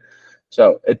return.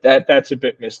 So that's a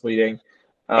bit misleading.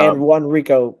 And one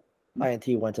Rico INT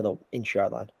went to the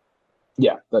inch-yard line.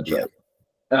 Yeah, that's right.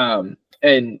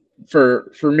 And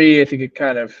for me, I think it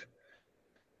kind of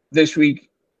this week.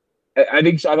 I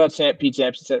thought Pete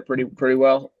Sampson said it pretty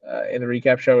well in the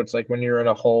recap show. It's like when you're in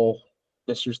a hole,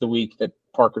 this was the week that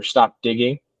Parker stopped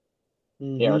digging.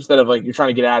 You know, instead of like you're trying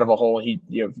to get out of a hole,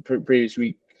 previous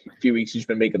week, few weeks he's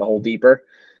been making the hole deeper.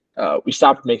 We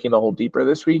stopped making the hole deeper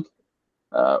this week,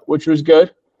 which was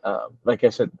good. Like I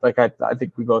said, like I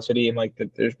think we both said, Ian, like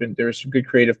that there was some good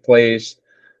creative plays.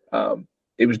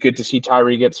 It was good to see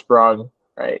Tyree get sprung,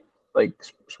 right? Like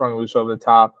sprung loose over the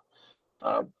top.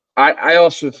 I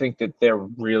also think that they're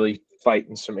really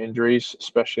fighting some injuries,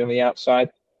 especially on the outside.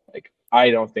 Like,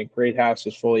 I don't think Greathouse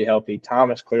is fully healthy.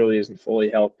 Thomas clearly isn't fully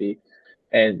healthy.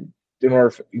 And in order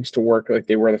for things to work like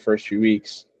they were the first few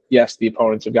weeks, yes, the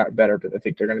opponents have gotten better, but I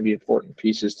think they're going to be important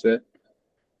pieces to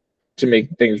make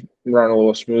things run a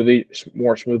little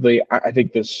more smoothly. I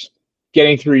think this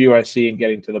getting through USC and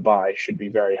getting to the bye should be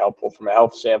very helpful from a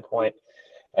health standpoint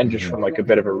and just from like a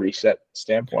bit of a reset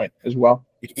standpoint as well.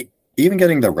 Even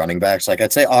getting the running backs, like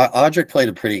I'd say Audric played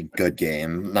a pretty good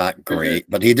game, not great,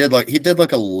 but he did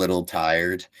look a little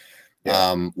tired.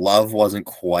 Yeah. Love wasn't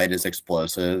quite as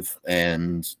explosive,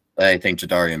 and I think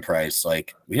Jadarian Price,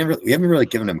 like we haven't really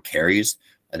given him carries.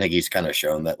 I think he's kind of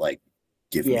shown that like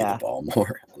give me the ball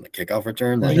more on the kickoff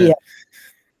return. Like,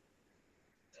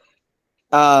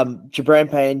 Jabran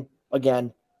Payne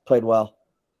again played well.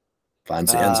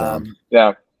 Finds the end zone.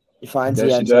 He finds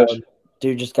the end zone.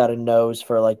 Dude just got a nose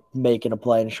for like making a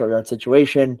play in a short yard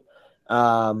situation.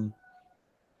 Devin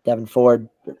Ford,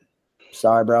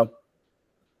 sorry, bro.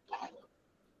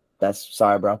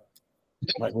 Sorry, bro.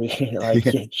 Like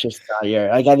it's just not your.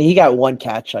 Like I mean, he got one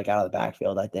catch like out of the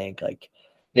backfield. I think like.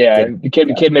 Yeah, the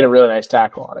kid made a really nice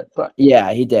tackle on it, but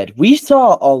yeah, he did. We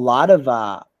saw a lot of,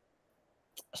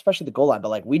 especially the goal line, but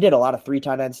like we did a lot of 3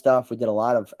 tight end stuff. We did a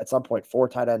lot of at some point 4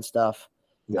 tight end stuff.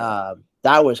 Yeah.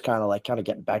 That was kind of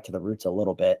getting back to the roots a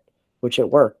little bit, which it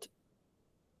worked.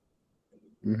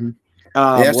 What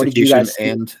did you guys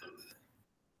see?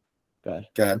 Go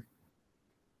ahead.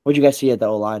 What did you guys see at the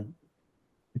O-line?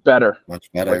 Better.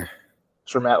 Much better.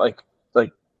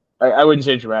 Like I wouldn't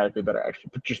say dramatically better,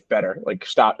 actually, but just better. Like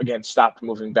stopped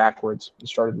moving backwards and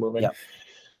started moving. Yep.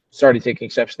 Started taking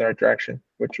steps in the right direction,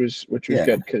 which was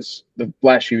good because the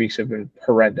last few weeks have been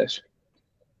horrendous.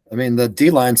 I mean, the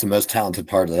D-line's the most talented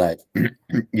part of that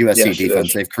USC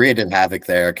defense. They've created havoc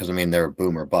there because, I mean, they're a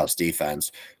boom or bust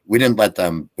defense. We didn't let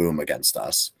them boom against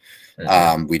us.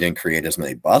 We didn't create as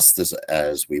many busts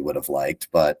as we would have liked,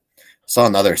 but saw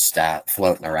another stat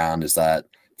floating around is that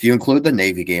if you include the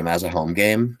Navy game as a home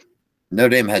game, Notre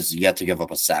Dame has yet to give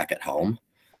up a sack at home.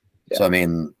 Yeah. So, I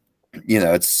mean, you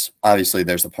know, it's obviously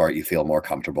there's the part you feel more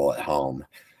comfortable at home.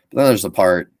 But then there's the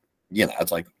part, you know,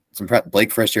 it's like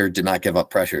Blake Fisher did not give up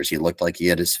pressures. He looked like he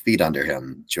had his feet under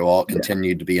him. Joe Alt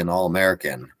continued to be an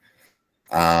All-American.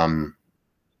 Kind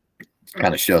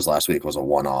of shows last week was a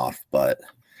one-off, but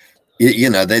you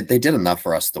know they did enough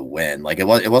for us to win. Like it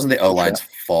wasn't the O-line's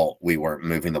fault we weren't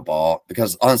moving the ball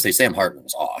because honestly Sam Hartman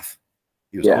was off.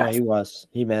 He was.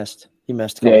 He missed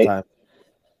a couple times.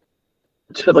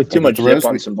 It's like too much throws zip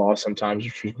on some balls sometimes,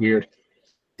 which is weird.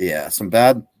 Yeah, some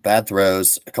bad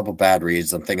throws, a couple bad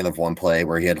reads. I'm thinking of one play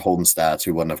where he had Holden Stats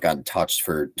who wouldn't have gotten touched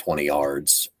for 20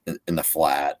 yards in the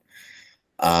flat.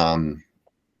 Yeah,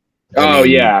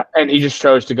 and he just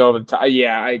chose to go over the top.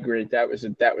 Yeah, I agree. That was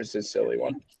a silly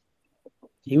one.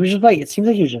 He was just like, it seems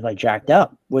like he was just like jacked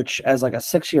up, which as like a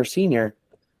 6-year senior,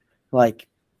 like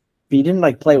he didn't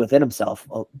like play within himself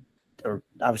or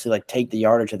obviously like take the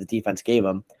yardage that the defense gave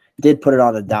him. Did put it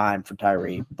on a dime for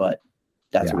Tyree, but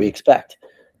that's what we expect.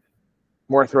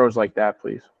 More throws like that,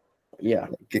 please. Yeah.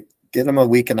 Get him a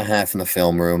week and a half in the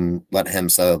film room. Let him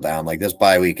settle down. Like this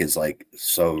bye week is like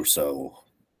so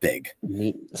big.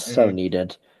 So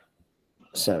needed.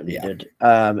 So needed.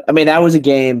 I mean, that was a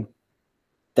game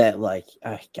that like,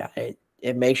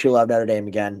 it makes you love Notre Dame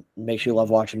again. It makes you love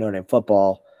watching Notre Dame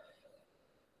football.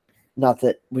 Not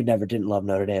that we never didn't love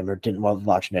Notre Dame or didn't love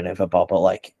watching Notre Dame football, but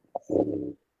like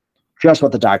just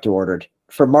what the doctor ordered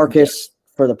for Marcus,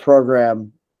 for the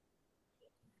program.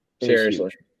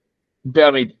 Seriously. But,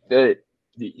 I mean,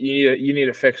 you need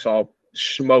to fix all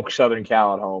smoke Southern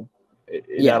Cal at home.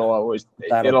 It'll always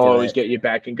get you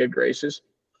back in good graces.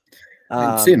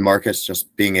 Seeing Marcus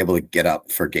just being able to get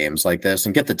up for games like this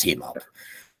and get the team up.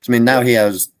 I mean, now he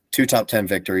has 2 top 10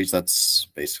 victories. That's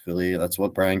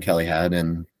what Brian Kelly had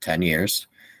in 10 years,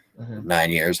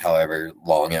 9 years, however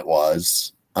long it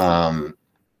was.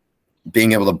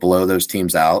 Being able to blow those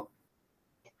teams out.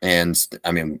 And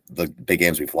I mean, the big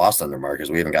games we've lost under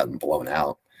Marcus, we haven't gotten blown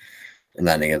out in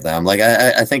any of them. Like,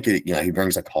 I think, he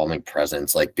brings a calming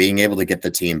presence, like being able to get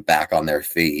the team back on their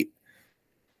feet.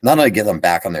 Not only get them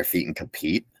back on their feet and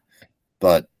compete,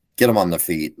 but get them on their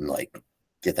feet and like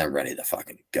get them ready to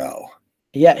fucking go.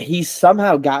 Yeah, he's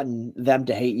somehow gotten them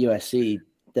to hate USC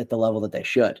at the level that they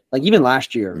should. Like even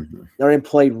last year, Notre Dame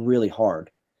played really hard.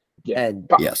 Yeah, and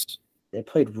yes, they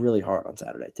played really hard on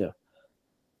Saturday too.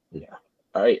 Yeah,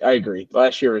 I agree.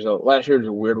 Last year was a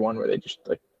weird one where they just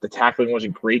like the tackling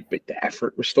wasn't great, but the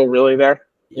effort was still really there.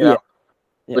 You know?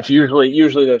 Which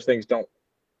usually those things don't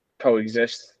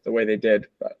coexist the way they did.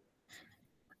 But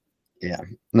yeah,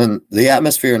 and then the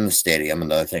atmosphere in the stadium.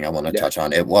 Another thing I want to touch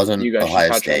on. It wasn't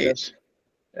Ohio State.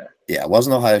 Yeah, it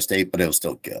wasn't Ohio State, but it was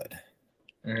still good.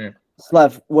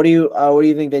 Slev, what do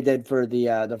you think they did for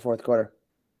the fourth quarter?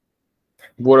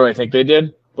 What do I think they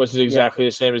did? Was it exactly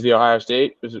the same as the Ohio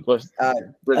State? It was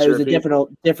a different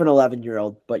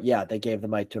 11-year-old, but yeah, they gave the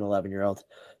mic to an 11-year-old.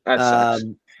 That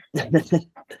sucks.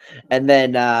 And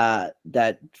then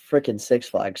that freaking Six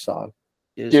Flags song.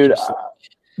 Dude,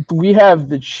 we have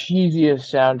the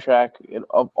cheesiest soundtrack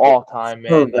of all time,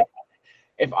 man. Like,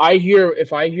 if I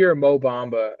hear Mo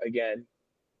Bamba again,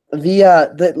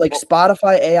 the like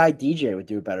Spotify AI DJ would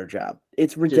do a better job.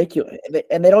 It's ridiculous,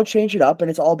 and they don't change it up, and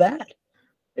it's all bad.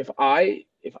 If I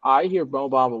hear Mo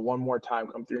Bamba one more time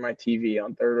come through my TV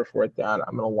on third or fourth down,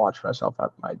 I'm gonna watch myself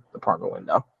out my apartment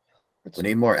window. We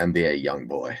need more NBA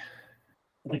Youngboy.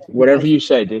 Whatever you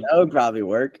say, dude. That would probably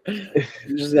work.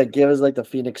 You just gotta give us like the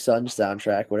Phoenix Suns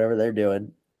soundtrack, whatever they're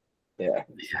doing. Yeah.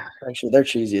 Actually, they're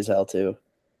cheesy as hell too.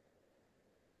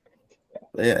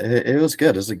 Yeah, it was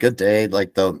good. It was a good day.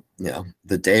 Like the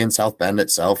day in South Bend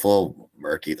itself, a little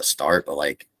murky to start, but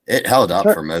like it held up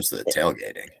for most of the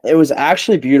tailgating. It was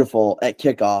actually beautiful at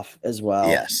kickoff as well.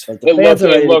 Yes, like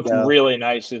it looked really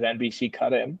nice as NBC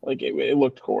cut in. Like it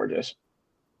looked gorgeous.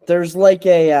 There's like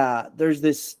there's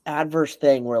this adverse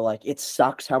thing where like it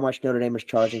sucks how much Notre Dame is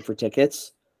charging for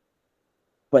tickets,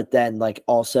 but then like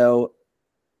also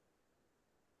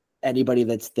anybody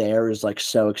that's there is like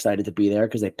so excited to be there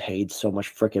because they paid so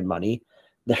much freaking money.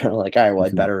 They're like, all right, well,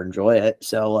 I'd better enjoy it.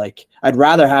 So like, I'd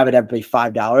rather have it be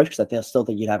 $5 because I still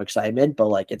think you'd have excitement, but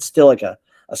like, it's still like a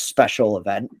special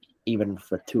event, even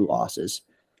for 2 losses,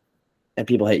 and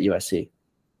people hate USC.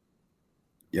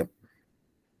 Yep.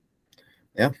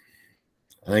 Yeah.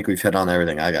 I think we've hit on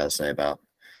everything I got to say about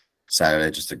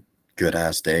Saturday. Just a good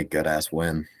ass day, good ass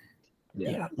win.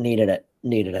 Yeah. Needed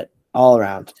it all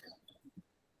around.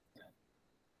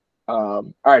 All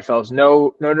right, fellas.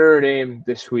 No Notre Dame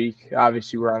this week.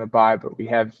 Obviously, we're on a bye, but we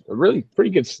have a really pretty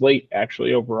good slate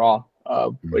actually overall,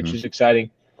 which is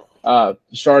exciting.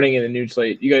 Starting in the noon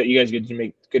slate, you guys good to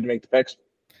make the picks?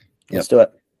 Let's do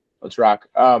it. Let's rock.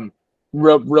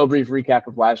 Real brief recap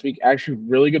of last week. Actually,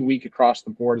 really good week across the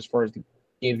board as far as the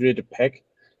games we had to pick.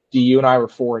 You and I were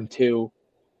 4-2.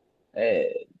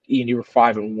 Ian, you were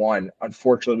 5-1.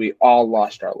 Unfortunately, we all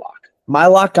lost our lock. My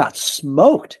lock got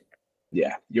smoked.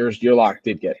 Yeah, your lock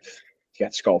did get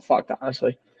skull fucked.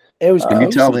 Honestly, it was. Can you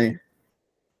tell me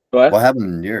what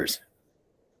happened in yours?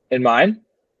 In mine,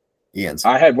 Ian's.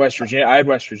 I had West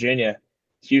Virginia.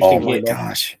 Houston. Oh my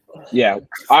gosh! Yeah.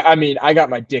 I mean, I got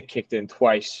my dick kicked in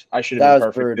twice. I should have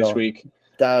been perfect this week.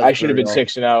 I should have been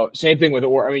 6-0. Same thing with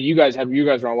I mean, you guys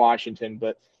were on Washington,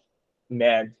 but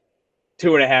man,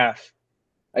 2.5.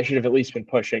 I should have at least been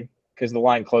pushing because the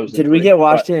line closed. Did we get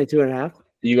Washington at 2.5?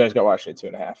 You guys got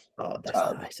Washington at 2.5. Oh, that's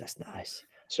nice. That's nice.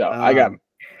 So I got,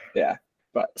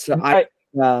 but so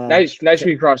nice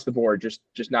week across the board.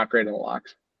 Just not great on the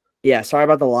locks. Yeah, sorry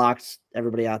about the locks,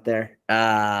 everybody out there.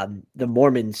 The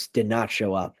Mormons did not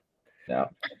show up. No.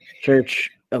 Church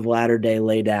of Latter-day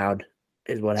Lay Down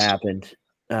is what happened.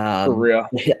 For real.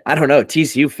 I don't know.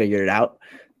 TCU figured it out.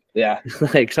 Yeah.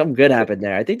 Like something good happened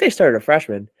there. I think they started a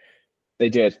freshman. They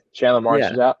did. Chandler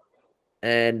Marsh is out.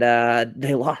 And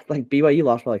they lost, like BYU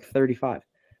lost by like 35.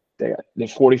 They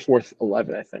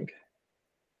 44-11, I think.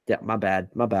 Yeah, my bad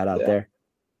out there.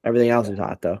 Everything else is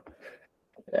hot though.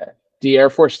 Yeah. The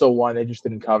Air Force still won. They just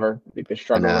didn't cover. I think they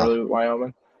struggled early with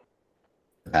Wyoming.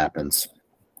 It happens.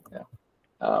 Yeah.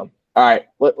 All right.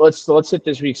 Let's hit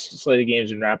this week's slate of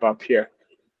games and wrap up here.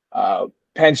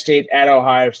 Penn State at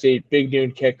Ohio State. Big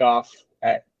noon kickoff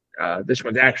at this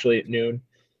one's actually at noon.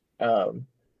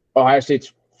 Ohio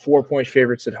State's 4-point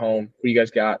favorites at home. What do you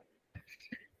guys got?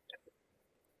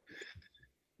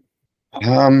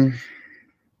 I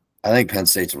think Penn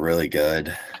State's really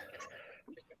good.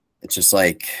 It's just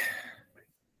like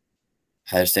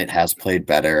Ohio State has played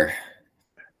better.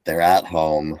 They're at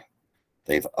home.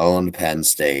 They've owned Penn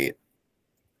State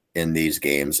in these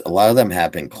games. A lot of them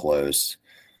have been close.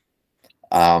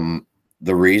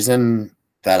 The reason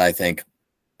that I think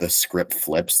the script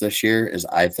flips this year is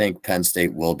I think Penn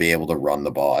State will be able to run the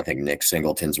ball. I think Nick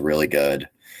Singleton's really good.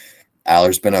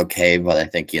 Aller's been okay, but I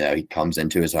think, he comes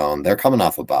into his own. They're coming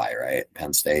off a bye, right?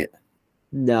 Penn State.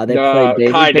 No, they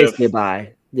played basically a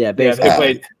bye. Yeah,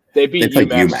 basically. They beat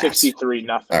UMass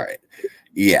 63-0. All right.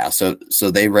 Yeah, so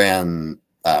they ran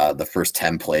the first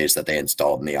 10 plays that they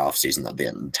installed in the offseason of the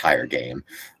entire game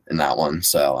in that one.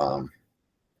 So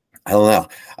I don't know.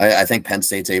 I think Penn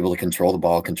State's able to control the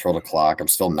ball, control the clock. I'm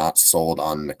still not sold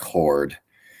on McCord.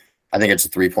 I think it's a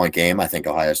 3-point game. I think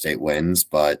Ohio State wins,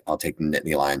 but I'll take the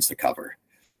Nittany Lions to cover.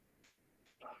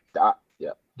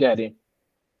 Yeah, Dean.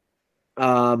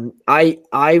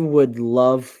 I would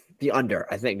love the under,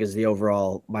 I think, is the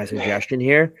overall my suggestion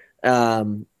here.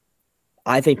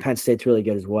 I think Penn State's really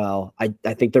good as well.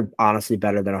 I think they're honestly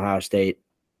better than Ohio State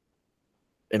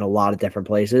in a lot of different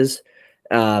places.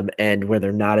 And where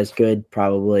they're not as good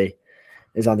probably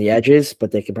is on the edges,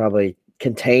 but they can probably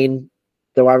contain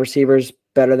the wide receivers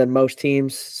better than most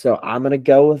teams. So I'm going to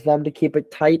go with them to keep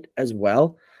it tight as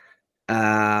well.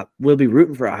 We'll be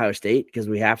rooting for Ohio State because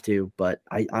we have to, but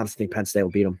I honestly think Penn State will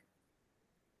beat them.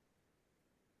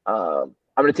 I'm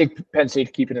going to take Penn State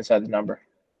to keep it inside the number.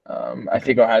 I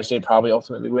think Ohio State probably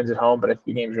ultimately wins at home, but if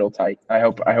the game's real tight, I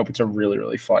hope it's a really,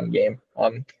 really fun game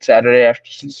on Saturday after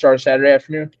the start of Saturday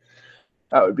afternoon.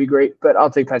 That would be great, but I'll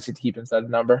take Penn State to keep inside the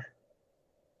number.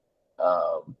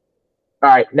 All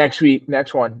right, next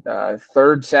one,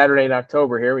 third Saturday in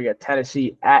October here, we got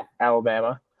Tennessee at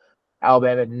Alabama.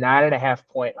 Alabama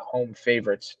 9.5-point home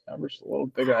favorites. Number's a little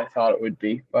bigger than I thought it would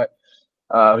be, but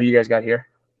who you guys got here?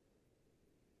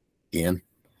 Ian?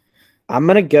 I'm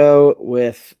going to go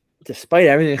with, despite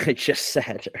everything I just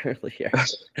said earlier,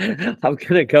 I'm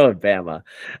going to go with Bama.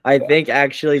 I think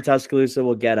actually Tuscaloosa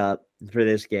will get up for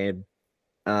this game.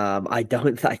 I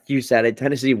don't, like you said it,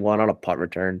 Tennessee won on a punt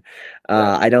return.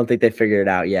 I don't think they figured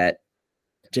it out yet.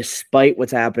 Despite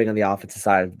what's happening on the offensive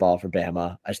side of the ball for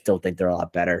Bama, I still think they're a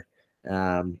lot better.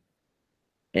 And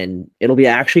it'll be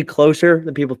actually closer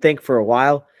than people think for a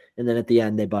while. And then at the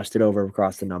end, they busted over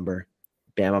across the number.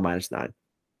 Bama -9.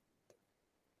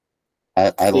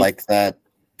 I like that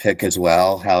pick as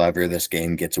well. However, this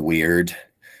game gets weird.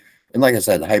 And like I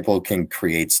said, Heupel can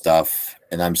create stuff,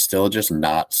 and I'm still just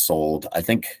not sold. I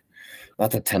think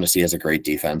not that Tennessee has a great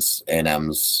defense.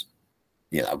 A&M's,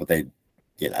 but they,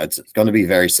 it's going to be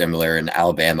very similar, and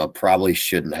Alabama probably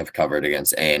shouldn't have covered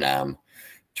against A&M.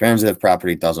 Transitive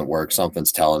property doesn't work.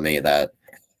 Something's telling me that,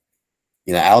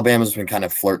 Alabama's been kind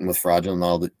of flirting with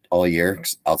fraudulent all year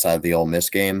outside of the Ole Miss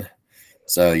game.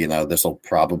 So, this will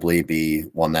probably be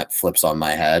one that flips on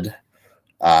my head.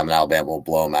 And Alabama will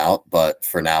blow them out. But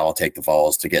for now, I'll take the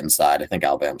Vols to get inside. I think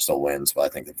Alabama still wins, but I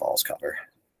think the Vols cover.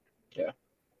 Yeah.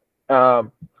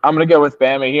 I'm going to go with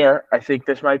Bama here. I think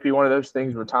this might be one of those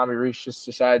things where Tommy Rees just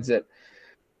decides that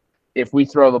if we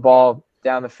throw the ball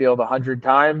down the field 100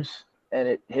 times and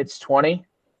it hits 20,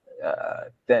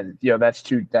 then,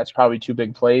 that's probably 2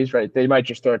 big plays, right? They might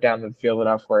just throw it down the field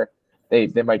enough where they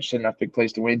might just hit enough big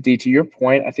plays to win. D, to your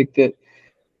point, I think that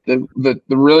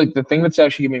the thing that's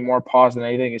actually giving me more pause than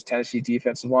anything is Tennessee's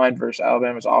defensive line versus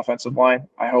Alabama's offensive line.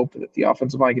 I hope that the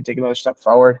offensive line can take another step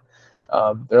forward.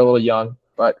 They're a little young,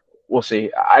 but we'll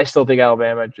see. I still think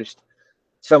Alabama, just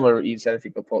similar to what Ian said, I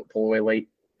think they'll pull away late,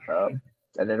 and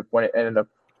then when it ended up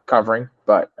covering.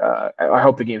 But I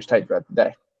hope the game's tight throughout the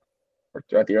day or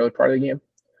throughout the early part of the game.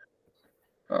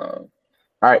 All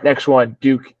right, next one: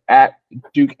 Duke at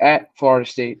Florida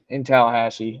State in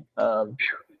Tallahassee.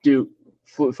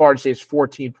 Florida State's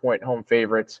 14-point home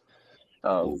favorites.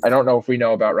 I don't know if we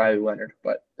know about Riley Leonard,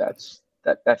 but that's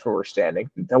where we're standing.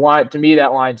 The line, to me,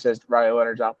 that line says Riley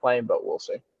Leonard's not playing, but we'll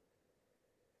see.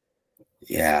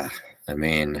 Yeah, I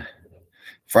mean,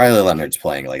 if Riley Leonard's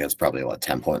playing, like it's probably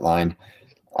 10-point line.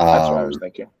 That's what I was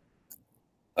thinking.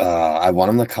 I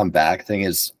want him to come back. Thing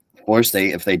is, Florida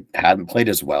State, if they hadn't played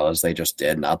as well as they just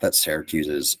did, not that Syracuse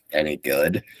is any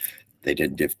good. They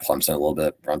did give Clemson a little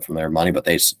bit run from their money, but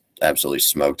they absolutely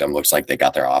smoked them. Looks like they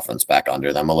got their offense back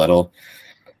under them a little.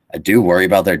 I do worry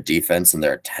about their defense and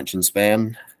their attention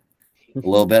span a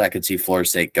little bit. I could see Florida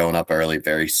State going up early,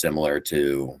 very similar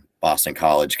to Boston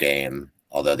College game,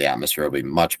 although the atmosphere will be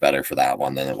much better for that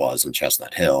one than it was in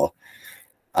Chestnut Hill.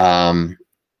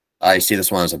 I see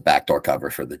this one as a backdoor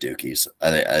cover for the Dukies.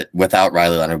 Without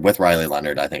Riley Leonard, with Riley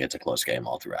Leonard, I think it's a close game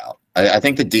all throughout. I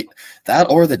think the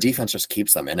defense just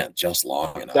keeps them in it just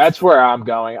long enough. That's where I'm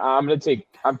going. I'm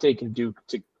taking Duke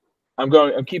to.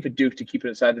 I'm keeping Duke to keep it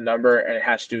inside the number, and it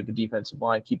has to do with the defensive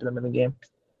line keeping them in the game.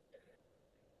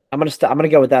 I'm gonna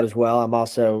go with that as well. I'm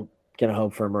also gonna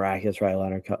hope for a miraculous Riley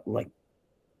Leonard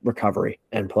recovery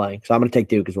and playing. So I'm gonna take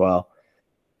Duke as well.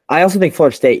 I also think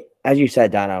Florida State, as you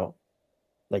said, Dono,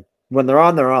 when they're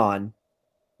on,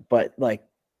 but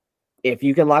if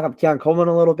you can lock up Keon Coleman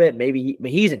a little bit, maybe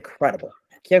he's incredible.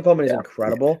 Keon Coleman is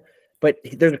incredible, but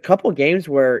there's a couple of games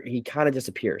where he kind of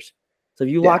disappears. So if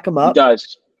you lock him up, he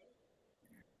does.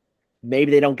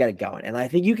 Maybe they don't get it going. And I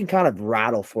think you can kind of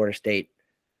rattle Florida State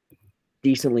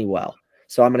decently well.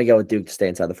 So I'm going to go with Duke to stay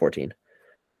inside the 14.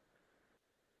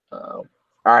 All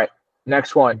right,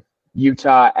 next one,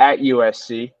 Utah at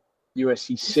USC.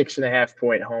 USC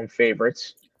 6.5-point home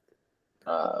favorites.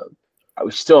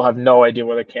 We still have no idea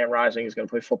whether Cam Rising is going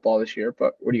to play football this year,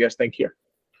 but what do you guys think here?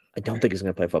 I don't think he's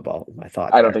going to play football. My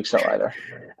thought. I don't think so either.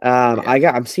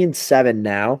 I'm seeing 7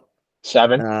 now.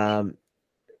 7.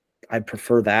 I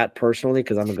prefer that personally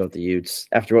because I'm going to go with the Utes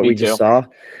after what we just saw.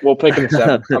 We'll pick him 7.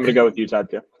 I'm going to go with Utah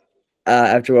too.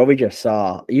 After what we just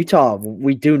saw, Utah,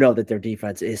 we do know that their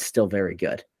defense is still very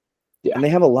good. Yeah. And they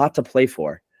have a lot to play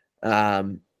for.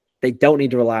 They don't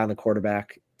need to rely on the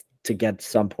quarterback to get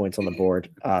some points on the board.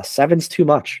 7's too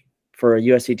much for a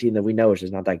USC team that we know is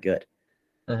just not that good.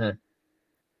 Mm-hmm.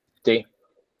 D.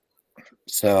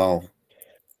 So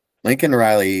Lincoln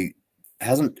Riley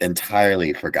hasn't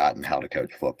entirely forgotten how to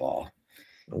coach football.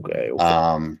 Okay.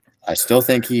 I still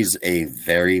think he's a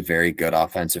very, very good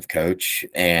offensive coach.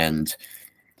 And,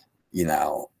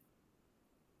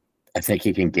 I think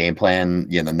he can game plan,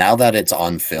 now that it's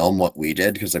on film what we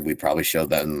did, because we probably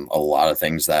showed them a lot of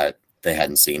things that they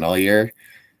hadn't seen all year.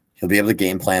 He'll be able to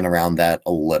game plan around that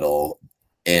a little,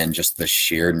 and just the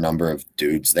sheer number of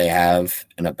dudes they have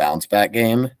in a bounce back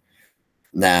game.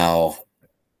 Now,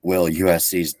 will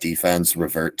USC's defense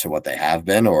revert to what they have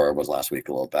been, or was last week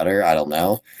a little better? I don't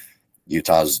know.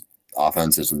 Utah's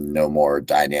offense is no more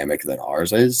dynamic than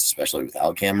ours is, especially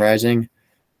without Cam Rising.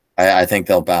 I think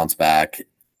they'll bounce back,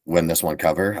 win this one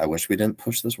cover. I wish we didn't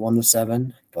push this 1 to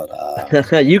 7, but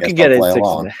you can get it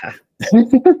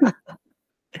 6.5.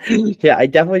 Yeah, I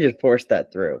definitely just forced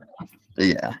that through.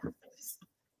 Yeah.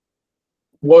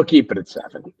 We'll keep it at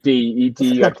 7. D,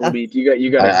 you got to lead.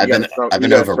 I've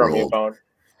been overruled.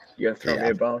 You got to throw me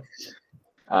a bone.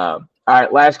 All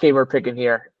right, last game we're picking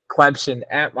here: Clemson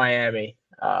at Miami.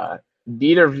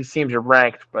 Neither of these teams are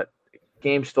ranked, but the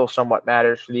game still somewhat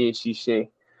matters for the ACC.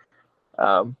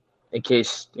 In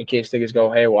case things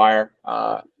go haywire.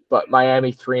 But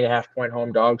Miami 3.5-point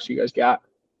home dogs. You guys got?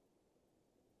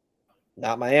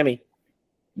 Not Miami.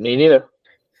 Me neither.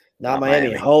 Not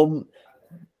Miami. Home.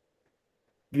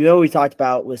 We talked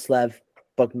about with Slev,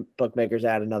 bookmakers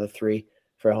add another 3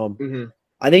 for home. Mm-hmm.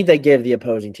 I think they give the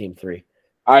opposing team 3.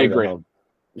 I agree.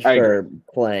 For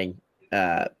playing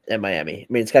in Miami. I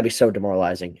mean, it's got to be so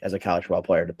demoralizing as a college football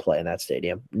player to play in that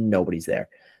stadium. Nobody's there.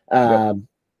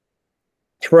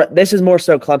 This is more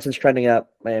so Clemson's trending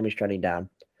up, Miami's trending down.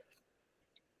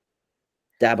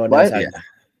 Dabo knows how.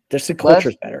 Just the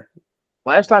culture's better.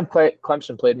 Last time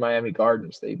Clemson played Miami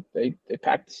Gardens, they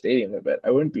packed the stadium a bit. I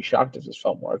wouldn't be shocked if this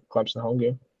felt more like a Clemson home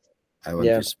game. I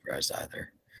wouldn't be surprised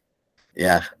either.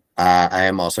 Yeah, I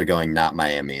am also going not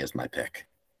Miami as my pick.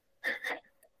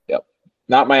 Yep,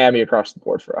 Not Miami across the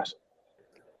board for us.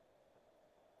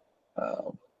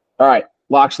 All right,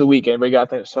 locks of the week. Anybody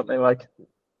got something like?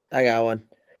 I got one.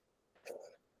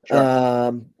 Sure.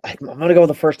 I'm gonna go with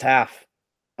the first half.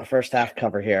 A first half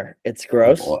cover here. It's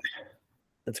gross. Oh, boy.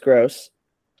 It's gross.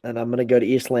 And I'm gonna go to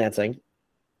East Lansing.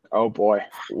 Oh boy.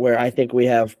 Where I think we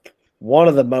have one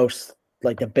of the most,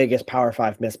 like, the biggest Power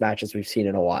 5 mismatches we've seen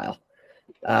in a while.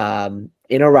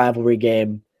 In a rivalry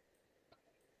game.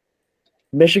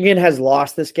 Michigan has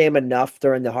lost this game enough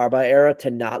during the Harbaugh era to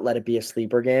not let it be a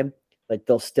sleeper game. Like,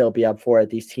 they'll still be up for it.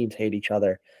 These teams hate each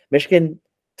other. Michigan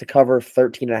to cover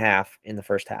 13.5 in the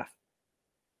first half.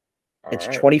 It's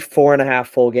 24.5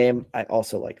 full game. I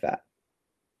also like that.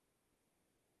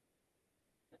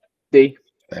 D.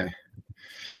 Okay.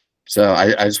 So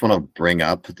I just want to bring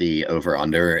up the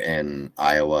over-under in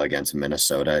Iowa against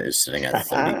Minnesota is sitting at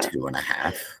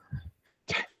 32.5.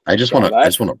 I just want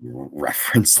to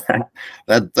reference that.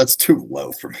 That's too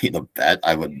low for me to bet.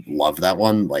 I would love that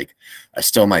one. Like, I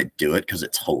still might do it because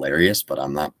it's hilarious, but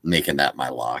I'm not making that my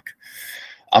lock.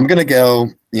 I'm gonna go.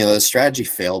 The strategy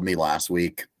failed me last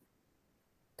week,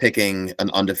 picking an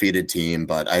undefeated team,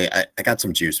 but I got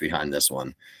some juice behind this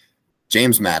one.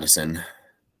 James Madison,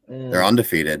 they're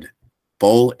undefeated,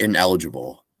 bowl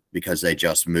ineligible because they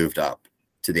just moved up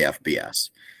to the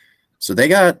FBS. So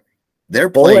they're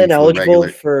bowl playing ineligible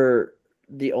for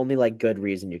the only, like, good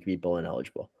reason you can be bowl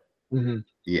ineligible. Mm-hmm.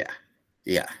 Yeah.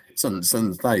 So it's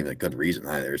not even a good reason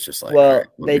either. It's just like, well, right,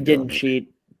 they didn't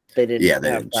cheat. They didn't have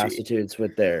didn't prostitutes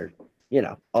with their,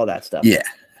 all that stuff.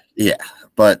 Yeah.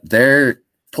 But they're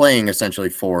playing essentially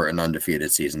for an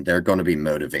undefeated season. They're going to be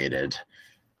motivated.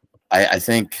 I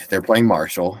think they're playing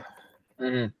Marshall,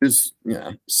 who's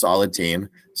solid team.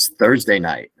 It's Thursday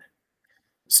night,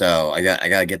 so I got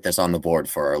to get this on the board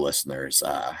for our listeners.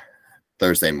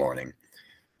 Thursday morning,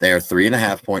 they are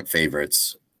 3.5-point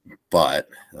favorites, but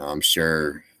I'm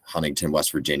sure Huntington,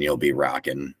 West Virginia will be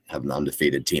rocking, have an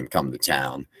undefeated team come to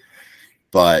town.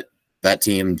 But that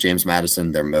team, James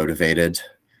Madison, they're motivated,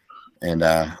 and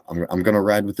I'm going to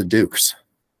ride with the Dukes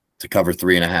to cover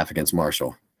 3.5 against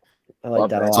Marshall. I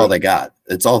like that a lot. That's all they got.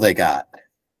 It's all they got.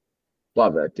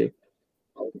 Love that, dude.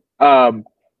 All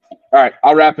right,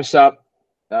 I'll wrap us up.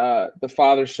 The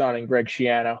father, son, and Greg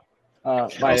Schiano.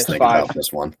 -5.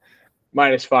 This one.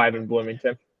 -5 in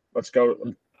Bloomington. Let's go.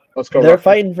 They're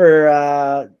fighting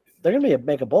for. They're gonna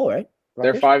make a bowl, right?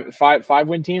 Rutgers? They're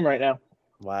five-win team right now.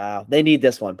 Wow, they need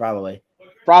this one probably.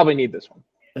 Probably need this one.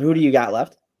 Who do you got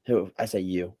left? Who? I say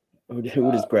you. Who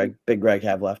does Big Greg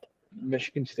have left?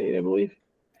 Michigan State, I believe.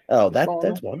 Oh,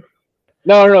 that's one.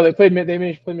 No. They played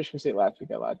Michigan State last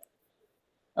week. I lied.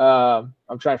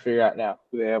 I'm trying to figure out now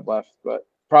who they have left, but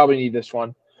probably need this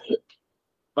one.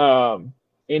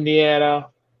 Indiana.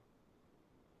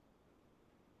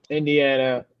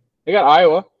 They got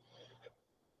Iowa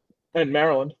and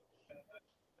Maryland.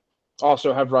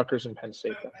 Also have Rutgers and Penn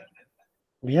State.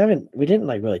 We didn't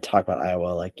like really talk about Iowa.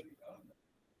 Like,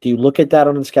 do you look at that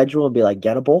on the schedule and be like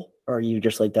gettable, or are you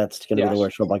just like that's going to be the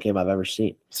worst football game I've ever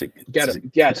seen? It's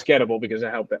gettable because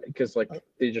I help it because like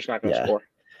they're just not going to score.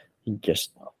 You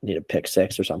just need a pick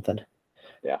 6 or something.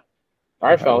 Yeah. All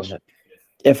right, fellas.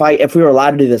 If we were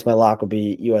allowed to do this, my lock would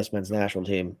be U.S. men's national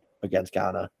team against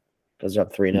Ghana because they're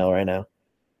up 3-0 right now.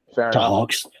 Fair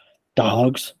enough.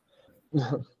 Dogs.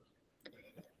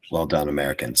 Well done,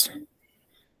 Americans.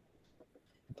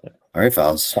 All right,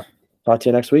 fellas. Talk to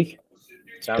you next week.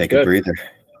 Sounds Take good. a breather.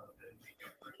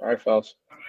 All right, fellas.